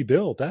 Stooky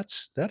Bill. That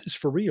is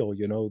for real.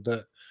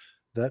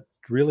 That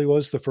really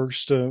was the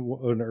first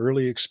an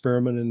early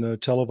experiment in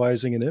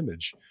televising an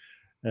image,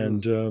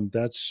 and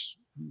that's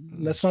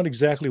not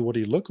exactly what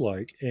he looked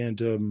like.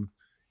 And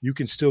you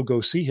can still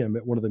go see him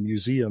at one of the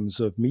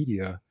museums of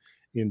media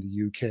in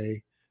the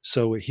UK.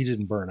 So he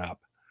didn't burn up,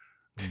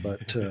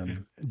 but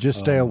just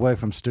stay away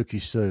from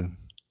Stooky Sue.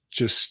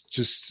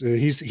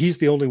 He's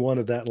the only one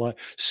of that line.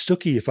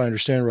 Stooky, if I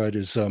understand right,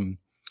 is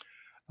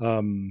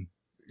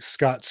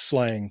Scots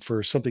slang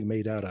for something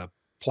made out of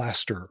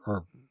plaster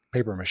or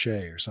paper mache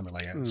or something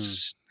like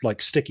that,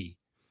 like sticky.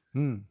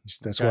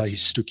 That's why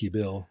he's Stooky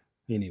Bill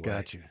anyway.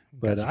 Gotcha.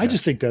 But I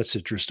just think that's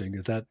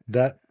interesting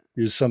that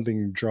is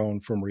something drawn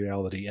from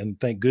reality, and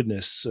thank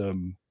goodness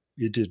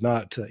it did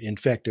not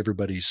infect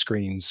everybody's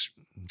screens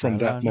from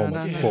that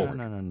moment forward.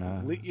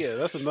 No. Yeah,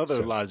 that's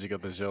another logic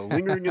of the show.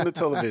 Lingering in the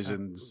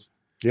televisions.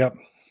 Yep.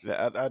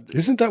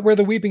 Isn't that where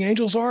the Weeping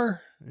Angels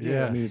are?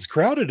 Yeah. I mean, it's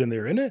crowded in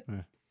there, isn't it?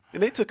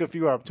 And they took a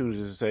few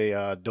opportunities to say,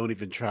 don't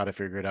even try to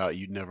figure it out.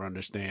 You'd never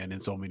understand in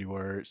so many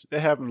words.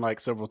 That happened like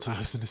several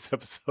times in this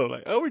episode.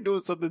 Like, we're doing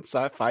something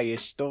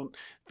sci-fi-ish,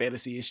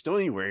 fantasy-ish. Don't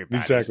even worry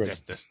about it. It's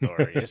just a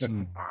story. It's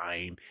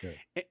fine.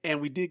 Yeah.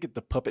 And we did get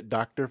the puppet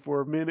doctor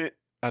for a minute.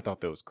 I thought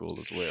that was cool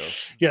as well.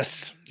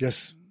 Yes.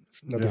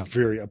 Another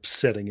very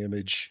upsetting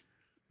image.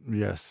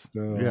 Yes.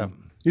 Do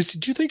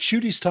you think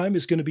Ncuti's time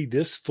is going to be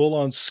this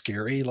full-on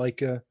scary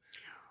like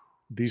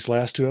these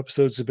last two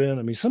episodes have been?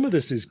 I mean, some of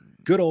this is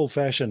good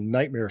old-fashioned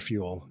nightmare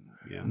fuel.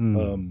 Yeah.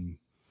 The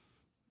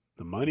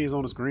money is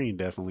on the screen,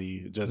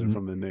 definitely, judging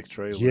from the next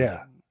trailer.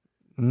 Yeah.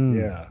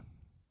 Yeah.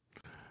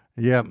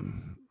 Yep.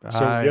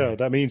 So,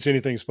 that means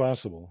anything's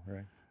possible,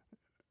 right?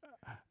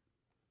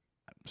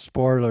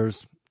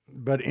 Spoilers.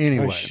 But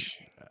anyway.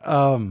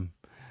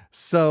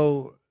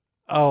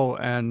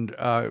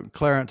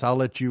 Clarence, I'll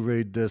let you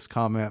read this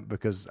comment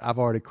because I've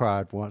already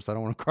cried once. I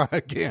don't want to cry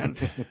again.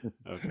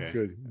 Okay.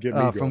 Good. Get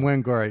me from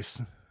Win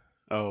Grace.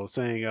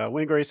 Saying,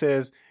 Win Grace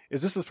says,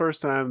 is this the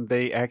first time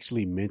they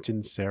actually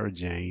mentioned Sarah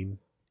Jane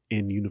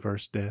in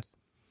Universe Death?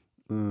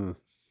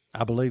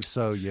 I believe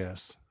so,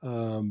 yes.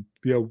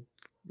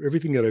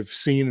 Everything that I've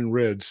seen and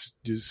read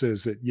just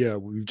says that,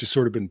 we've just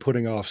sort of been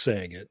putting off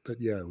saying it. But,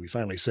 we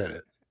finally said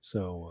it.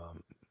 So,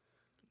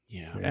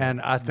 yeah. And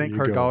I think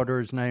her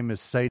daughter's name is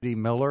Sadie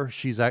Miller.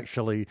 She's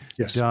actually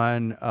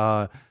done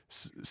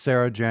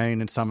Sarah Jane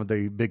and some of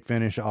the Big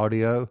Finish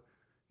audio.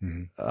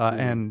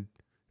 And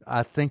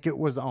I think it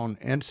was on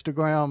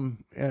Instagram.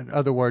 In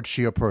other words,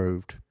 she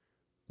approved.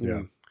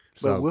 Yeah.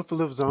 So, but Wolf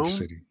lives on?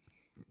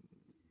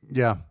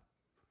 Yeah.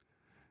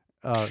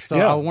 I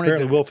wanted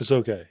apparently Wolf is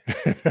okay.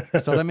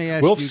 So let me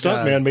ask Wolf's you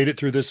guys. Stuntman made it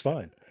through this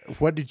fine.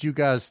 What did you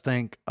guys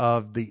think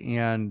of the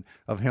end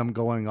of him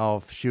going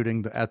off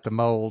shooting at the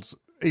moles,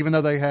 even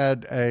though they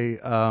had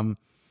a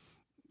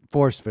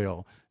force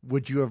field?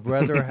 Would you have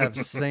rather have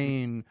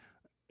seen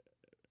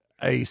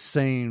a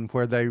scene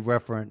where they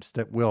referenced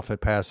that Wilf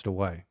had passed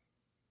away?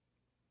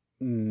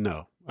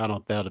 No, I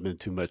don't. That would have been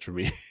too much for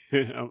me.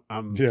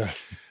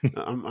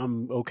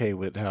 I'm okay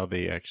with how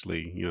they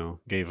actually,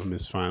 gave him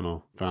his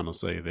final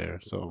say there.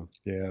 So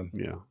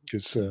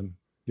because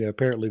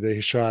apparently they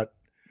shot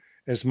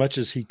as much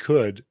as he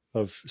could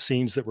of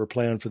scenes that were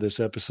planned for this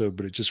episode,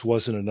 but it just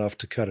wasn't enough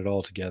to cut it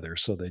all together.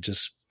 So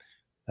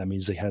that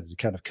means they had to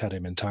kind of cut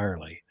him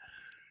entirely.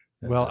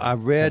 Well, I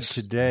read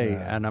today,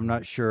 and I'm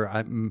not sure.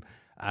 I'm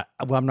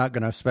not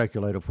going to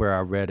speculate of where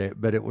I read it,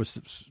 but it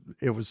was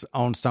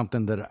on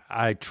something that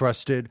I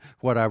trusted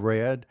what I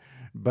read,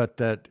 but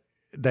that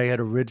they had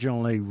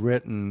originally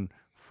written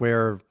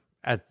where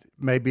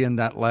maybe in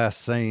that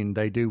last scene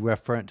they do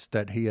reference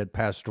that he had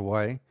passed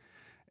away.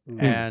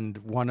 And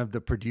one of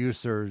the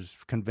producers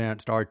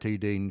convinced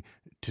RTD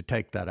to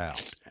take that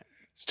out.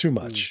 It's too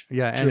much.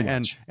 Yeah,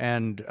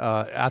 and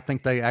I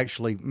think they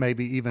actually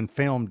maybe even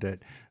filmed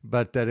it,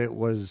 but that it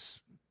was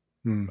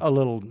a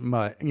little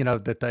much.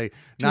 That they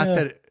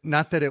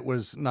not that it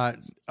was not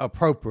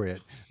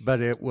appropriate,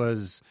 but it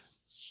was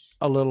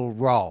a little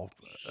raw,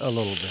 a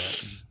little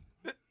bit.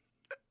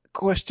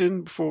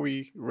 Question before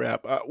we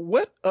wrap.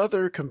 What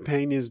other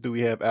companions do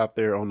we have out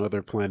there on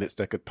other planets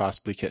that could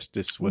possibly catch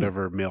this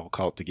whatever mail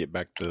cult to get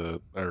back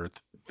to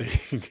Earth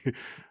thing?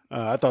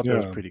 I thought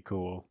that was pretty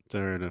cool to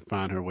her to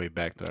find her way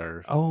back to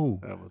Earth.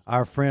 Oh,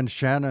 our friend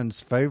Shannon's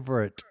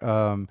favorite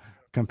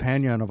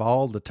companion of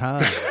all the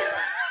time.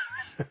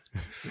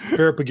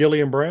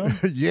 Parapagillion Brown?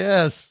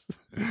 Yes.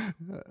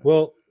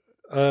 Well,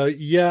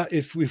 yeah,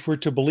 if we're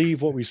to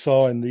believe what we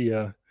saw in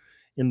the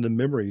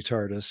memory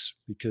TARDIS,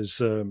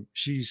 because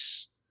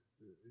she's,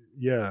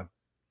 yeah.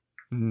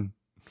 Mm.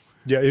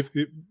 Yeah,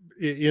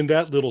 in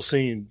that little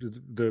scene,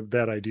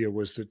 that idea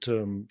was that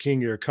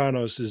King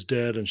Irkanos is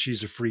dead and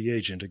she's a free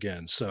agent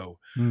again. So,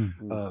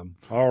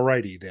 all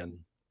righty then.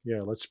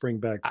 Yeah, let's bring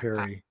back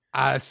Perry.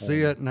 I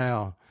see it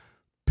now.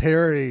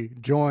 Perry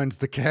joins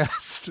the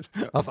cast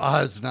of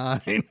Oz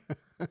 9.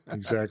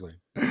 Exactly.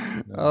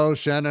 Oh,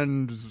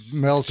 Shannon's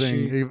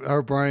melting.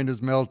 Her brain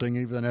is melting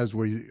even as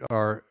we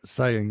are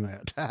saying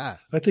that.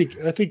 I think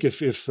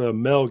if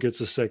Mel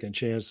gets a second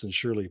chance, then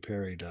surely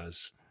Perry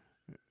does.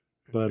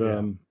 But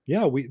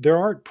there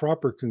aren't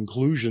proper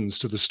conclusions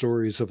to the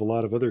stories of a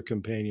lot of other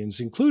companions,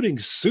 including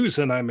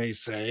Susan, I may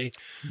say.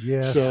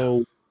 Yes.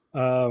 So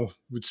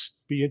would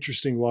be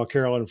interesting while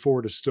Carolyn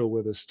Ford is still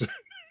with us to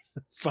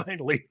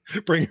finally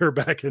bring her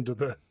back into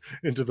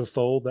the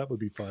fold. That would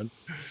be fun.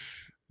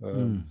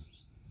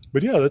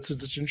 But yeah, that's an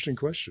interesting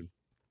question.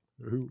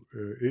 Who,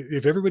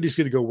 if everybody's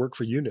going to go work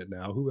for UNIT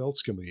now, who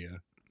else can we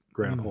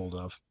grab hold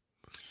of?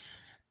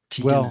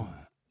 Well,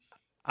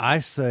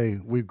 I say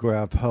we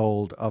grab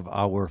hold of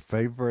our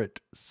favorite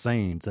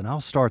scenes, and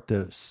I'll start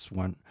this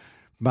one.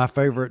 My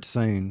favorite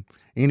scene,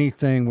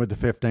 anything with the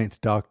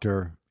 15th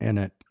Doctor in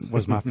it,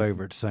 was my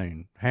favorite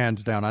scene,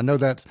 hands down. I know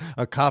that's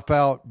a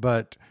cop-out,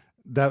 but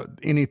that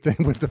anything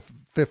with the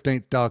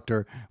 15th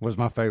Doctor was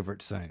my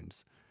favorite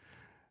scenes.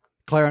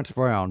 Clarence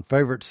Brown,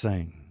 favorite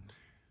scene.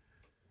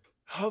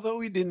 Although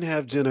we didn't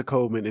have Jenna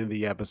Coleman in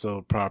the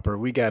episode proper,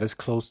 we got as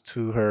close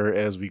to her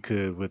as we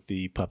could with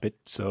the puppet.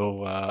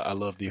 So I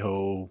love the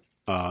whole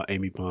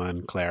Amy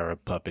Pond, Clara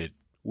puppet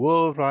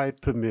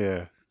worldwide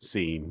premiere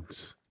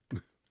scenes.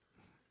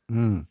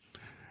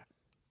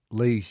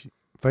 Lee,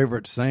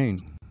 favorite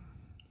scene.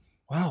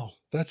 Wow,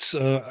 that's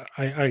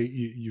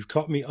you've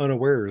caught me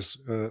unawares.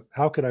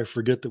 How could I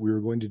forget that we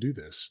were going to do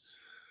this?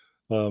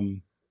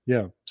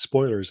 Yeah,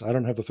 spoilers. I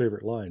don't have a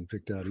favorite line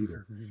picked out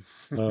either.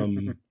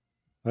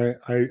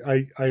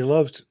 I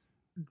loved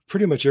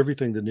pretty much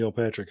everything that Neil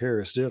Patrick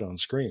Harris did on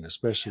screen,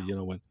 especially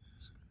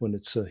when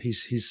it's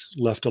he's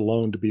left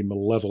alone to be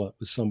malevolent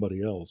with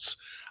somebody else.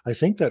 I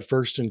think that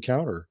first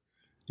encounter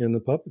in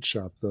the puppet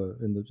shop,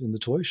 in the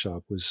toy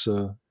shop, was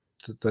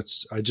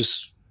that's I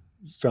just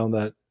found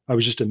that I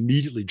was just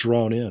immediately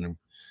drawn in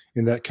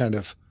that kind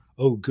of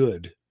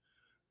good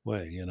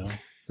way,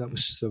 That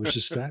was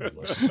just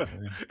fabulous.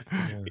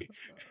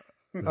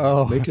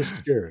 Oh, make us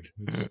scared.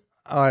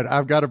 All right,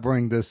 I've got to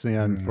bring this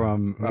in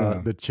from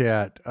the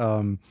chat.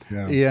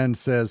 Ian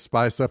says,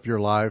 "Spice up your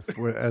life"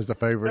 as the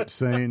favorite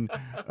scene.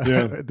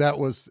 That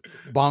was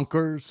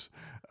bonkers.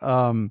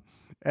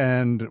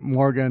 And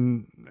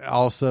Morgan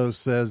also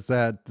says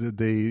that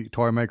the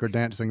toy maker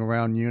dancing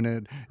around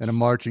UNIT in a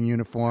marching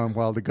uniform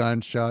while the gun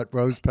shot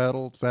rose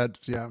petals. That's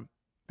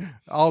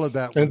all of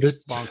that was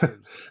bonkers.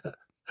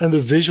 And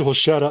the visual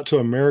shout out to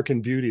American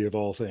Beauty of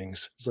all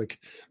things. It's like,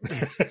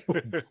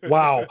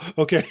 wow.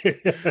 Okay.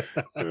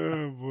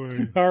 Oh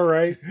boy. All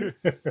right.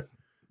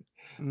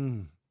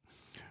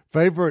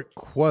 Favorite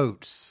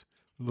quotes,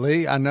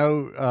 Lee? I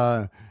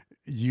know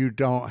you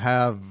don't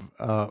have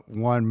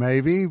one,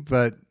 maybe,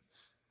 but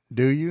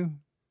do you?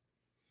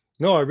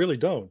 No, I really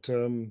don't.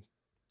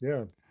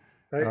 Yeah,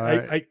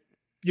 I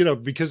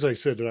because I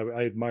said that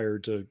I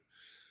admired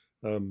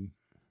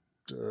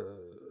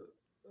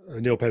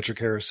Neil Patrick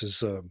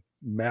Harris's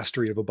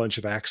mastery of a bunch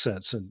of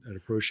accents and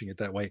approaching it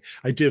that way.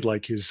 I did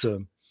like his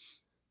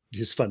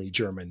funny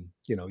German,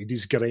 it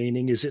is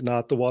graining, is it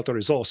not? The water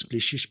is all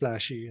splishy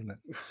splashy. And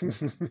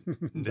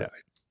yeah,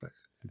 I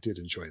did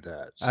enjoy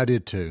that. So. I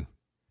did too.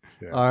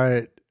 Yeah. All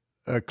right.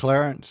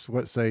 Clarence,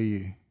 what say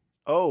you?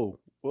 Oh,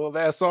 well,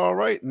 that's all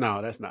right.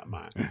 No, that's not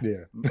mine.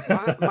 Yeah.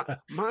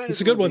 Mine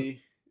it's a good one.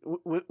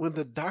 When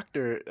the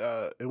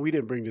doctor, and we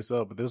didn't bring this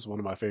up, but this is one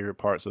of my favorite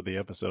parts of the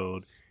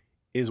episode,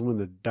 is when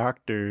the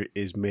doctor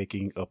is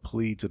making a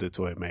plea to the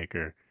toy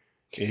maker,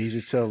 and he's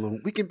just telling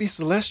him, "We can be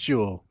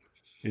celestial,"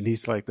 and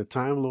he's like, "The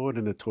Time Lord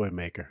and the toy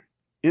maker,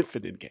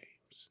 infinite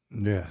games."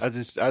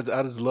 Yes, I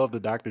just love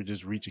the doctor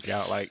just reaching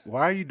out, like,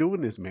 "Why are you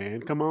doing this,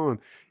 man? Come on,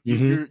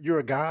 you're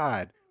a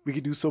god. We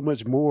can do so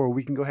much more.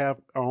 We can go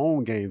have our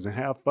own games and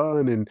have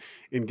fun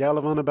and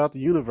gallivant about the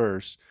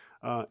universe,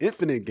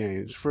 infinite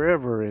games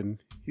forever."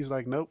 And he's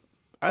like, "Nope,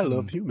 I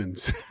love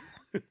humans."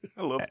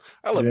 I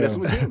love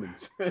messing with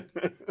humans.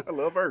 I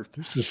love Earth.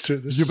 This is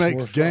true. You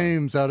make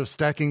games out of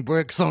stacking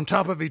bricks on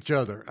top of each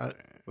other.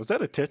 Was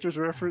that a Tetris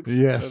reference?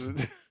 Yes.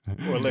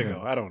 Or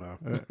Lego? I don't know.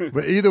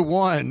 But either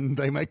one,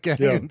 they make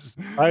games.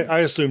 Yeah. I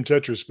assume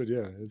Tetris, but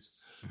yeah.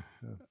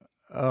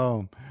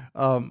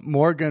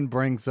 Morgan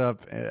brings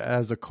up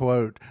as a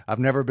quote, "I've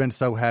never been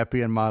so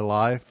happy in my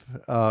life."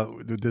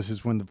 This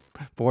is when the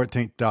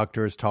 14th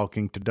Doctor is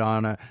talking to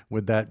Donna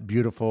with that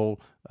beautiful,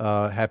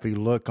 happy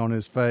look on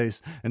his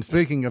face. And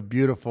speaking of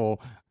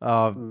beautiful,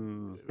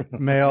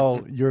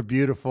 Mel, you're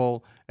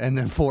beautiful. And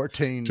then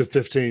 14 to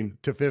 15.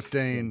 To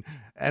 15.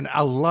 And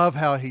I love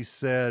how he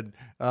said,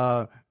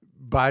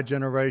 by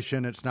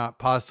generation, it's not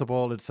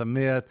possible. It's a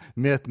myth.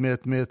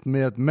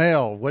 Myth.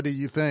 Mel, what do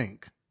you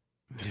think?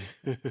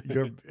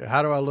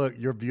 How do I look?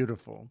 You're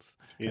beautiful.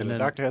 Yeah, and the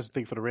doctor has to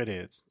think for the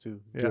redheads too.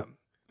 Yeah.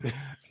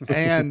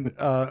 And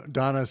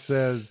Donna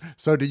says,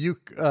 so do you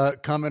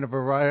come in a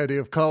variety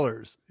of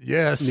colors?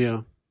 Yes.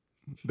 Yeah.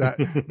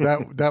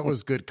 That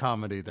was good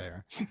comedy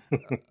there.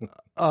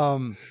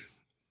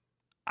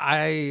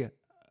 I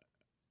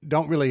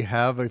don't really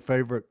have a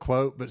favorite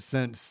quote, but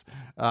since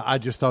I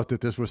just thought that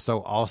this was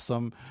so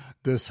awesome,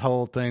 this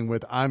whole thing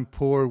with I'm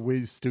poor,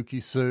 wee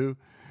Stooky Sue.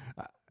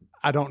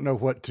 I don't know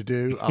what to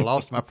do. I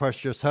lost my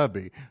precious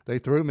hubby. They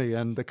threw me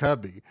in the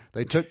cubby.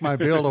 They took my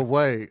Bill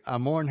away. I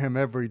mourn him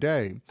every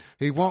day.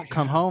 He won't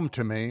come home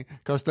to me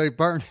because they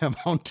burned him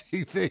on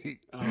TV.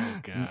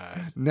 Oh,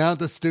 God. Now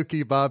the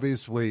Stooky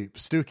Babbies weep.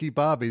 Stooky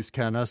Babbies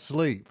cannot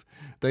sleep.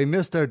 They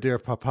miss their dear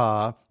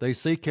papa. They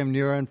seek him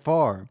near and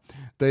far.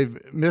 They've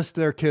missed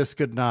their kiss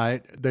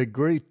goodnight. They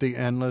greet the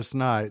endless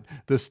night.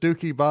 The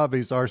Stooky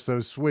Babbies are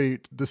so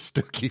sweet. The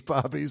Stooky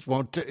Babbies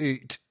want to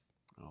eat.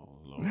 Oh,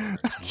 Lord.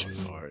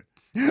 Oh, Lord.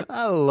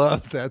 I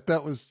love that.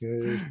 That was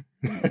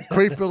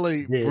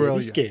creepily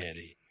brilliant.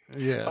 Scary.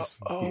 Yes.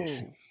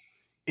 Yes.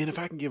 And if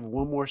I can give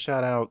one more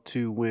shout out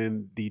to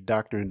when the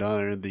Doctor and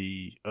Donna are in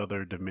the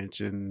other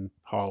dimension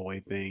hallway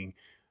thing,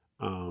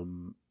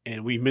 and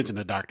we mentioned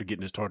the Doctor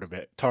getting his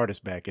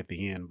TARDIS back at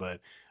the end, but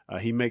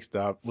he makes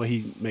a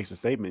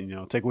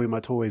statement. Take away my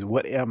toys.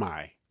 What am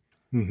I?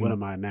 Mm-hmm. What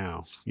am I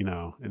now?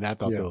 And I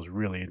thought that was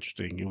really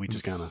interesting, and we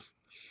just kind of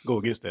go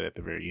against that at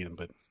the very end,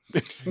 but.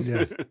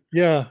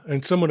 Yeah.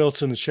 And someone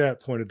else in the chat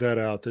pointed that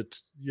out,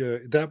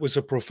 that was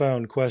a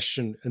profound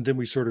question. And then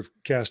we sort of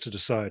cast it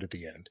aside at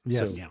the end.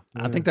 Yes. So,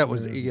 I think that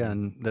was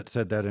Ian that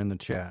said that in the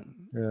chat.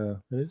 Yeah,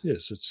 it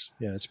is.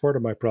 It's part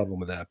of my problem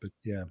with that, but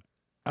yeah.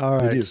 All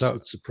right. It is.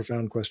 It's a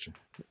profound question.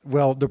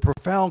 Well, the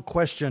profound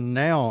question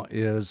now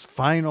is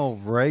final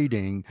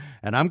rating.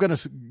 And I'm going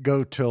to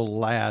go till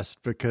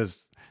last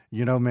because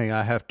you know me,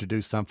 I have to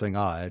do something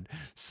odd.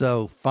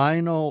 So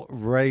final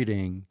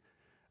rating.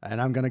 And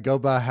I'm going to go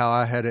by how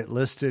I had it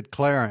listed.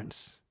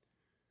 Clarence,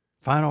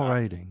 final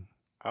rating.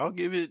 I'll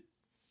give it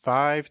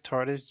 5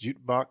 TARDIS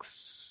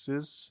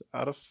jukeboxes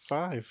out of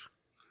 5.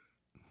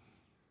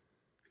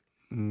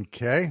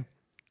 Okay.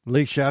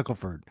 Lee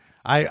Shackleford.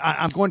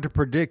 I'm going to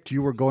predict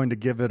you were going to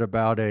give it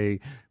about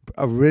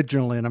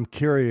originally, and I'm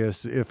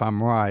curious if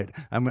I'm right.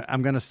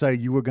 I'm going to say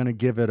you were going to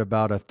give it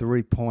about a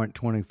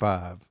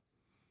 3.25.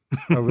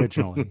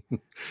 Originally.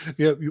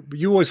 Yeah,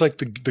 you always like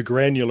the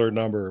granular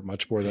number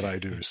much more than I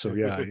do. So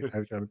yeah,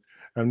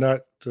 I'm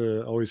not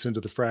always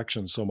into the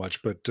fractions so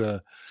much, but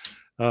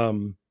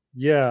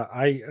yeah,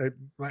 I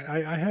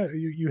have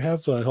you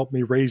have helped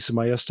me raise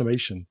my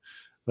estimation.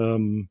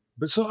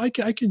 But so I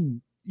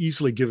can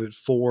easily give it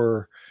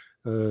 4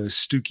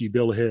 Stooky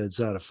Billheads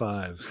out of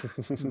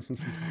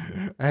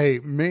 5. Hey,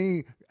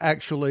 me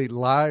actually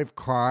live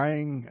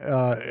crying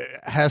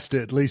has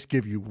to at least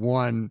give you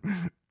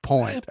 1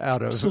 point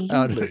out of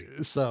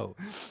so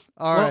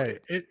all right.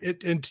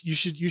 And you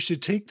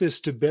should take this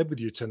to bed with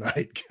you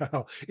tonight,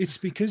 Cal. It's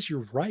because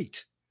you're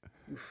right.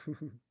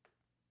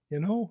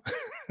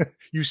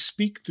 You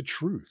speak the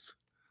truth.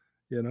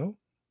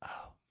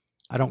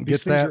 I don't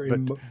get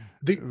that, but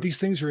these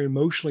things are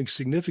emotionally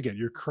significant.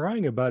 You're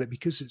crying about it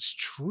because it's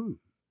true.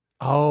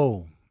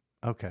 Oh,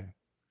 okay.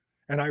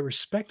 And I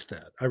respect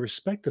that. I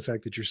respect the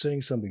fact that you're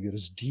saying something that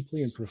is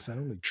deeply and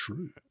profoundly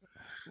true.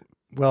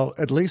 Well,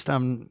 at least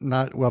I'm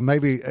not. Well,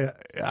 maybe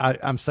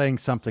I'm saying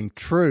something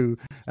true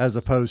as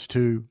opposed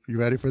to. You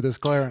ready for this,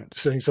 Clarence?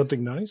 Saying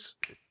something nice?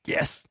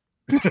 Yes.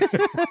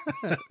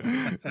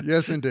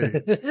 Yes,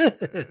 indeed.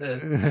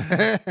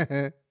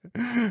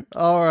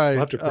 All right. I'll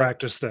have to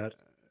practice that.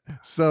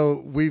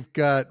 So we've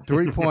got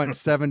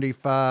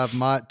 3.75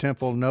 Mott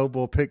Temple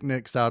Noble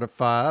picnics out of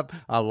 5.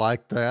 I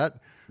like that.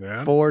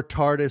 Yeah. 4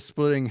 TARDIS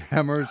splitting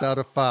hammers out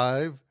of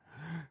 5.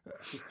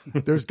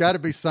 There's got to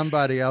be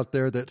somebody out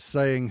there that's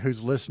saying,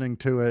 who's listening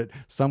to it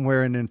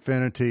somewhere in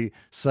infinity,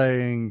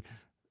 saying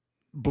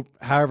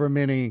however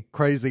many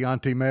crazy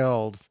Auntie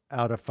Mels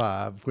out of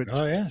 5, which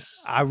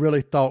yes, I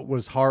really thought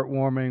was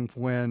heartwarming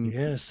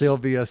when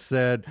Sylvia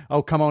said,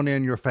 "Oh, come on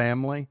in, your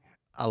family."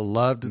 I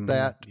loved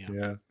that.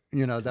 Yeah.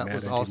 That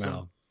was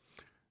awesome.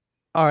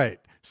 All right.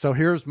 So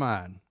here's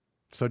mine.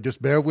 So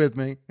just bear with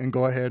me and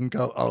go ahead and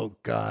go, oh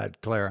God,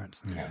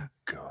 Clarence. Oh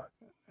God.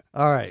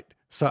 All right.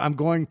 So I'm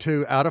going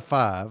to, out of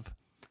 5,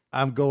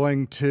 I'm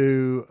going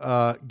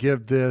to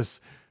give this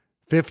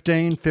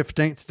 15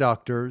 15th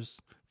Doctors,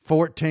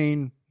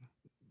 14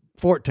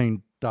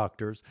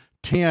 Doctors,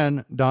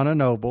 10 Donna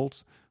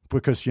Nobles,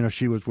 because,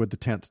 she was with the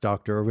 10th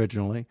Doctor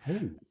originally.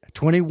 Ooh.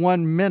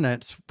 21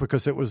 minutes,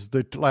 because it was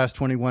the last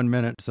 21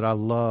 minutes that I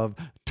love,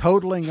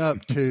 totaling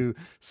up to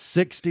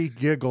 60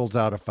 giggles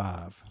out of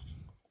 5.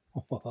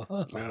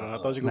 I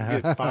thought you were going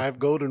to get 5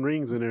 golden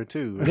rings in there,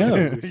 too.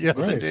 Yeah. Yes,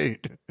 Right.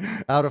 indeed.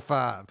 Out of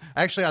 5.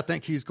 Actually, I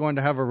think he's going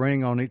to have a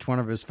ring on each one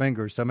of his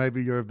fingers. So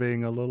maybe you're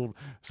being a little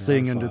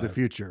seeing into the 5.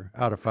 future.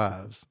 Out of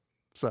 5s.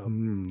 So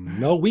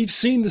No, we've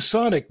seen the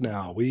Sonic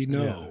now. We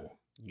know.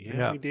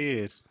 Yeah, we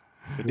did.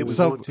 But did we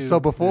so want to? so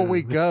before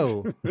we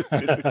go,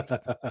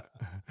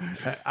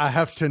 I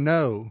have to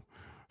know,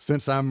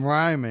 since I'm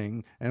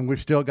rhyming and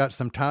we've still got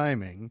some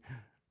timing,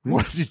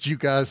 what did you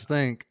guys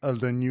think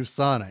of the new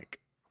Sonic?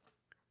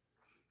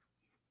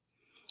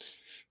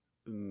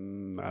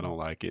 I don't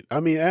like it. I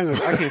mean,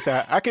 I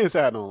can't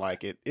say I don't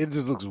like it. It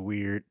just looks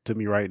weird to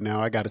me right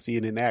now. I got to see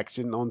it in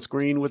action on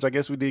screen, which I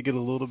guess we did get a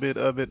little bit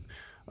of it.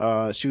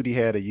 Ncuti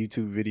had a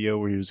YouTube video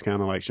where he was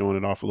kind of like showing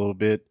it off a little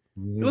bit.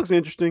 It looks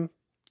interesting.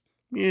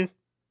 Yeah.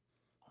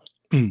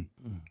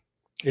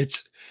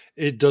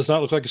 It does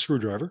not look like a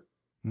screwdriver.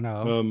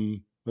 No.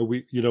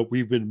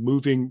 We've been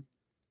moving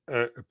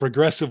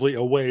progressively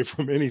away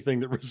from anything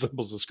that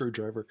resembles a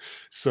screwdriver.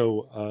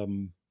 So,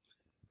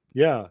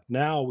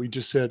 now we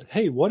just said,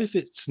 hey, what if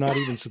it's not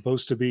even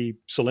supposed to be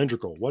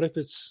cylindrical? What if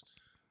it's,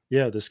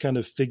 this kind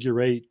of figure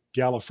 8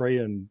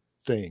 Gallifreyan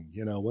thing?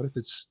 What if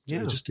it's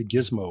just a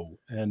gizmo?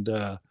 And,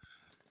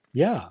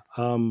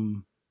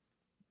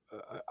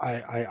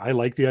 I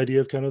like the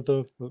idea of kind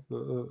of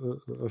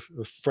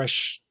a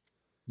fresh.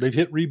 They've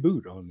hit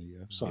reboot on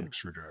the Sonic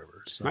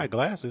screwdriver. So. Night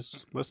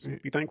glasses. Let's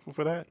be thankful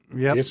for that.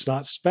 Yep. It's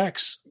not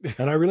specs,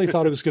 and I really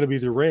thought it was going to be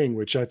the ring,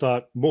 which I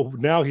thought, well,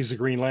 now he's a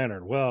Green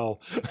Lantern.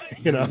 Well,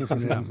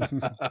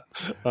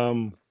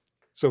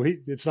 so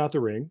it's not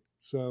the ring.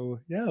 So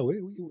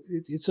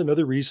it's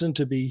another reason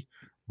to be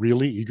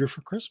really eager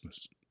for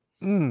Christmas.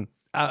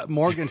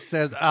 Morgan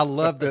says, I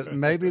love that.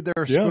 Maybe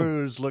their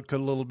screws look a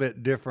little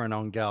bit different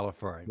on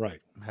Gallifrey. Right.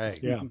 Hey.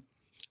 Yeah.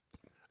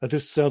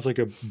 This sounds like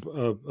a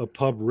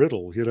pub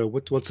riddle.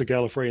 What's a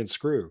Gallifreyan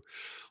screw?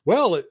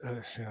 Well,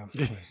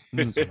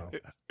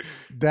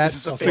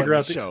 that's a I'll figure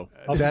out show.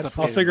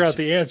 I'll figure out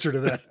the answer to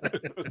that.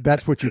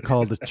 That's what you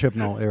call the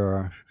Chibnall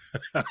era.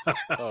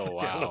 Oh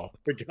wow,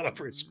 the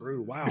Gallifrey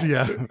screw. Wow.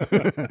 Yeah.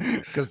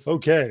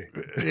 Okay.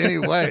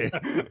 Anyway,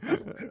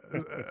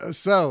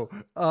 so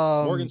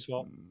Morgan's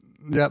fault.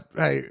 Yep.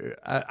 Hey,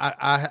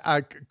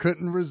 I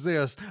couldn't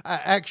resist. I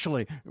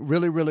actually,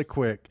 really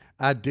quick,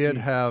 I did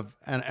have,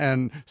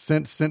 and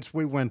since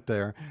we went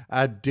there,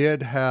 I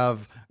did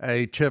have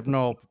a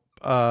Chibnall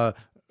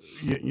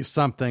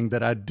something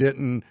that I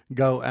didn't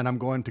go, and I'm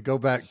going to go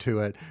back to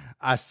it.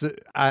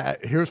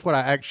 Here's what I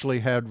actually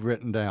had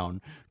written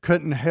down.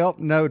 Couldn't help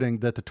noting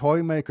that the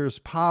toy maker's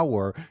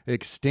power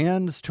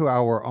extends to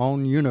our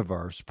own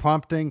universe,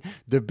 prompting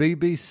the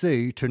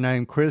BBC to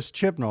name Chris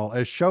Chibnall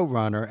as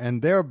showrunner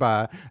and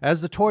thereby,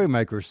 as the toy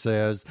maker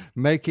says,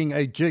 making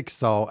a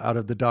jigsaw out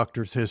of the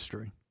Doctor's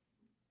history.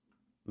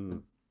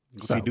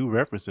 So, we do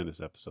reference in this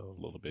episode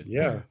a little bit.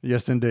 Yeah.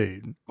 Yes,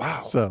 indeed.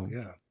 Wow. So,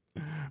 yeah.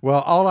 Well,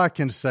 all I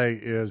can say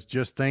is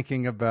just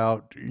thinking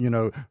about,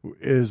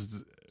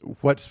 is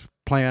what's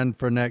planned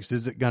for next.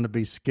 Is it going to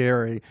be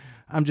scary?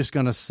 I'm just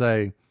going to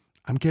say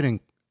I'm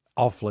getting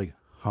awfully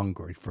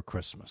hungry for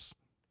Christmas.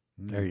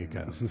 There you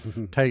go.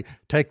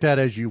 Take that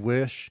as you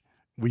wish.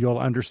 You'll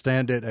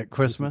understand it at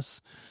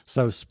Christmas.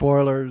 So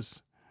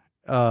spoilers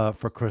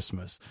for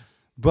Christmas.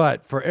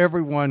 But for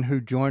everyone who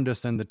joined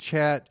us in the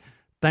chat,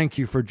 thank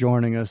you for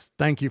joining us.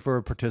 Thank you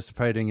for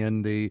participating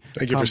in the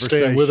Thank you conversation. for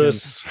staying with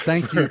us.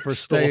 Thank you for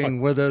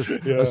staying with us,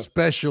 Yeah.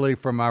 especially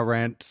for my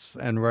rants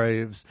and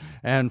raves.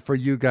 And for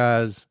you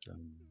guys,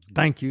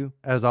 thank you,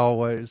 as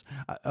always.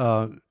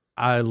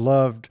 I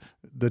loved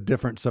the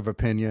difference of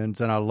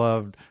opinions, and I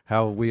loved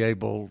how we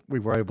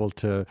were able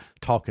to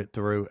talk it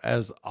through,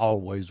 as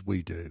always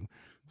we do.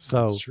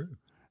 So, That's true.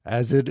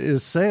 as it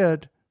is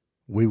said,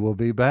 we will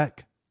be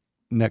back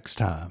next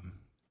time.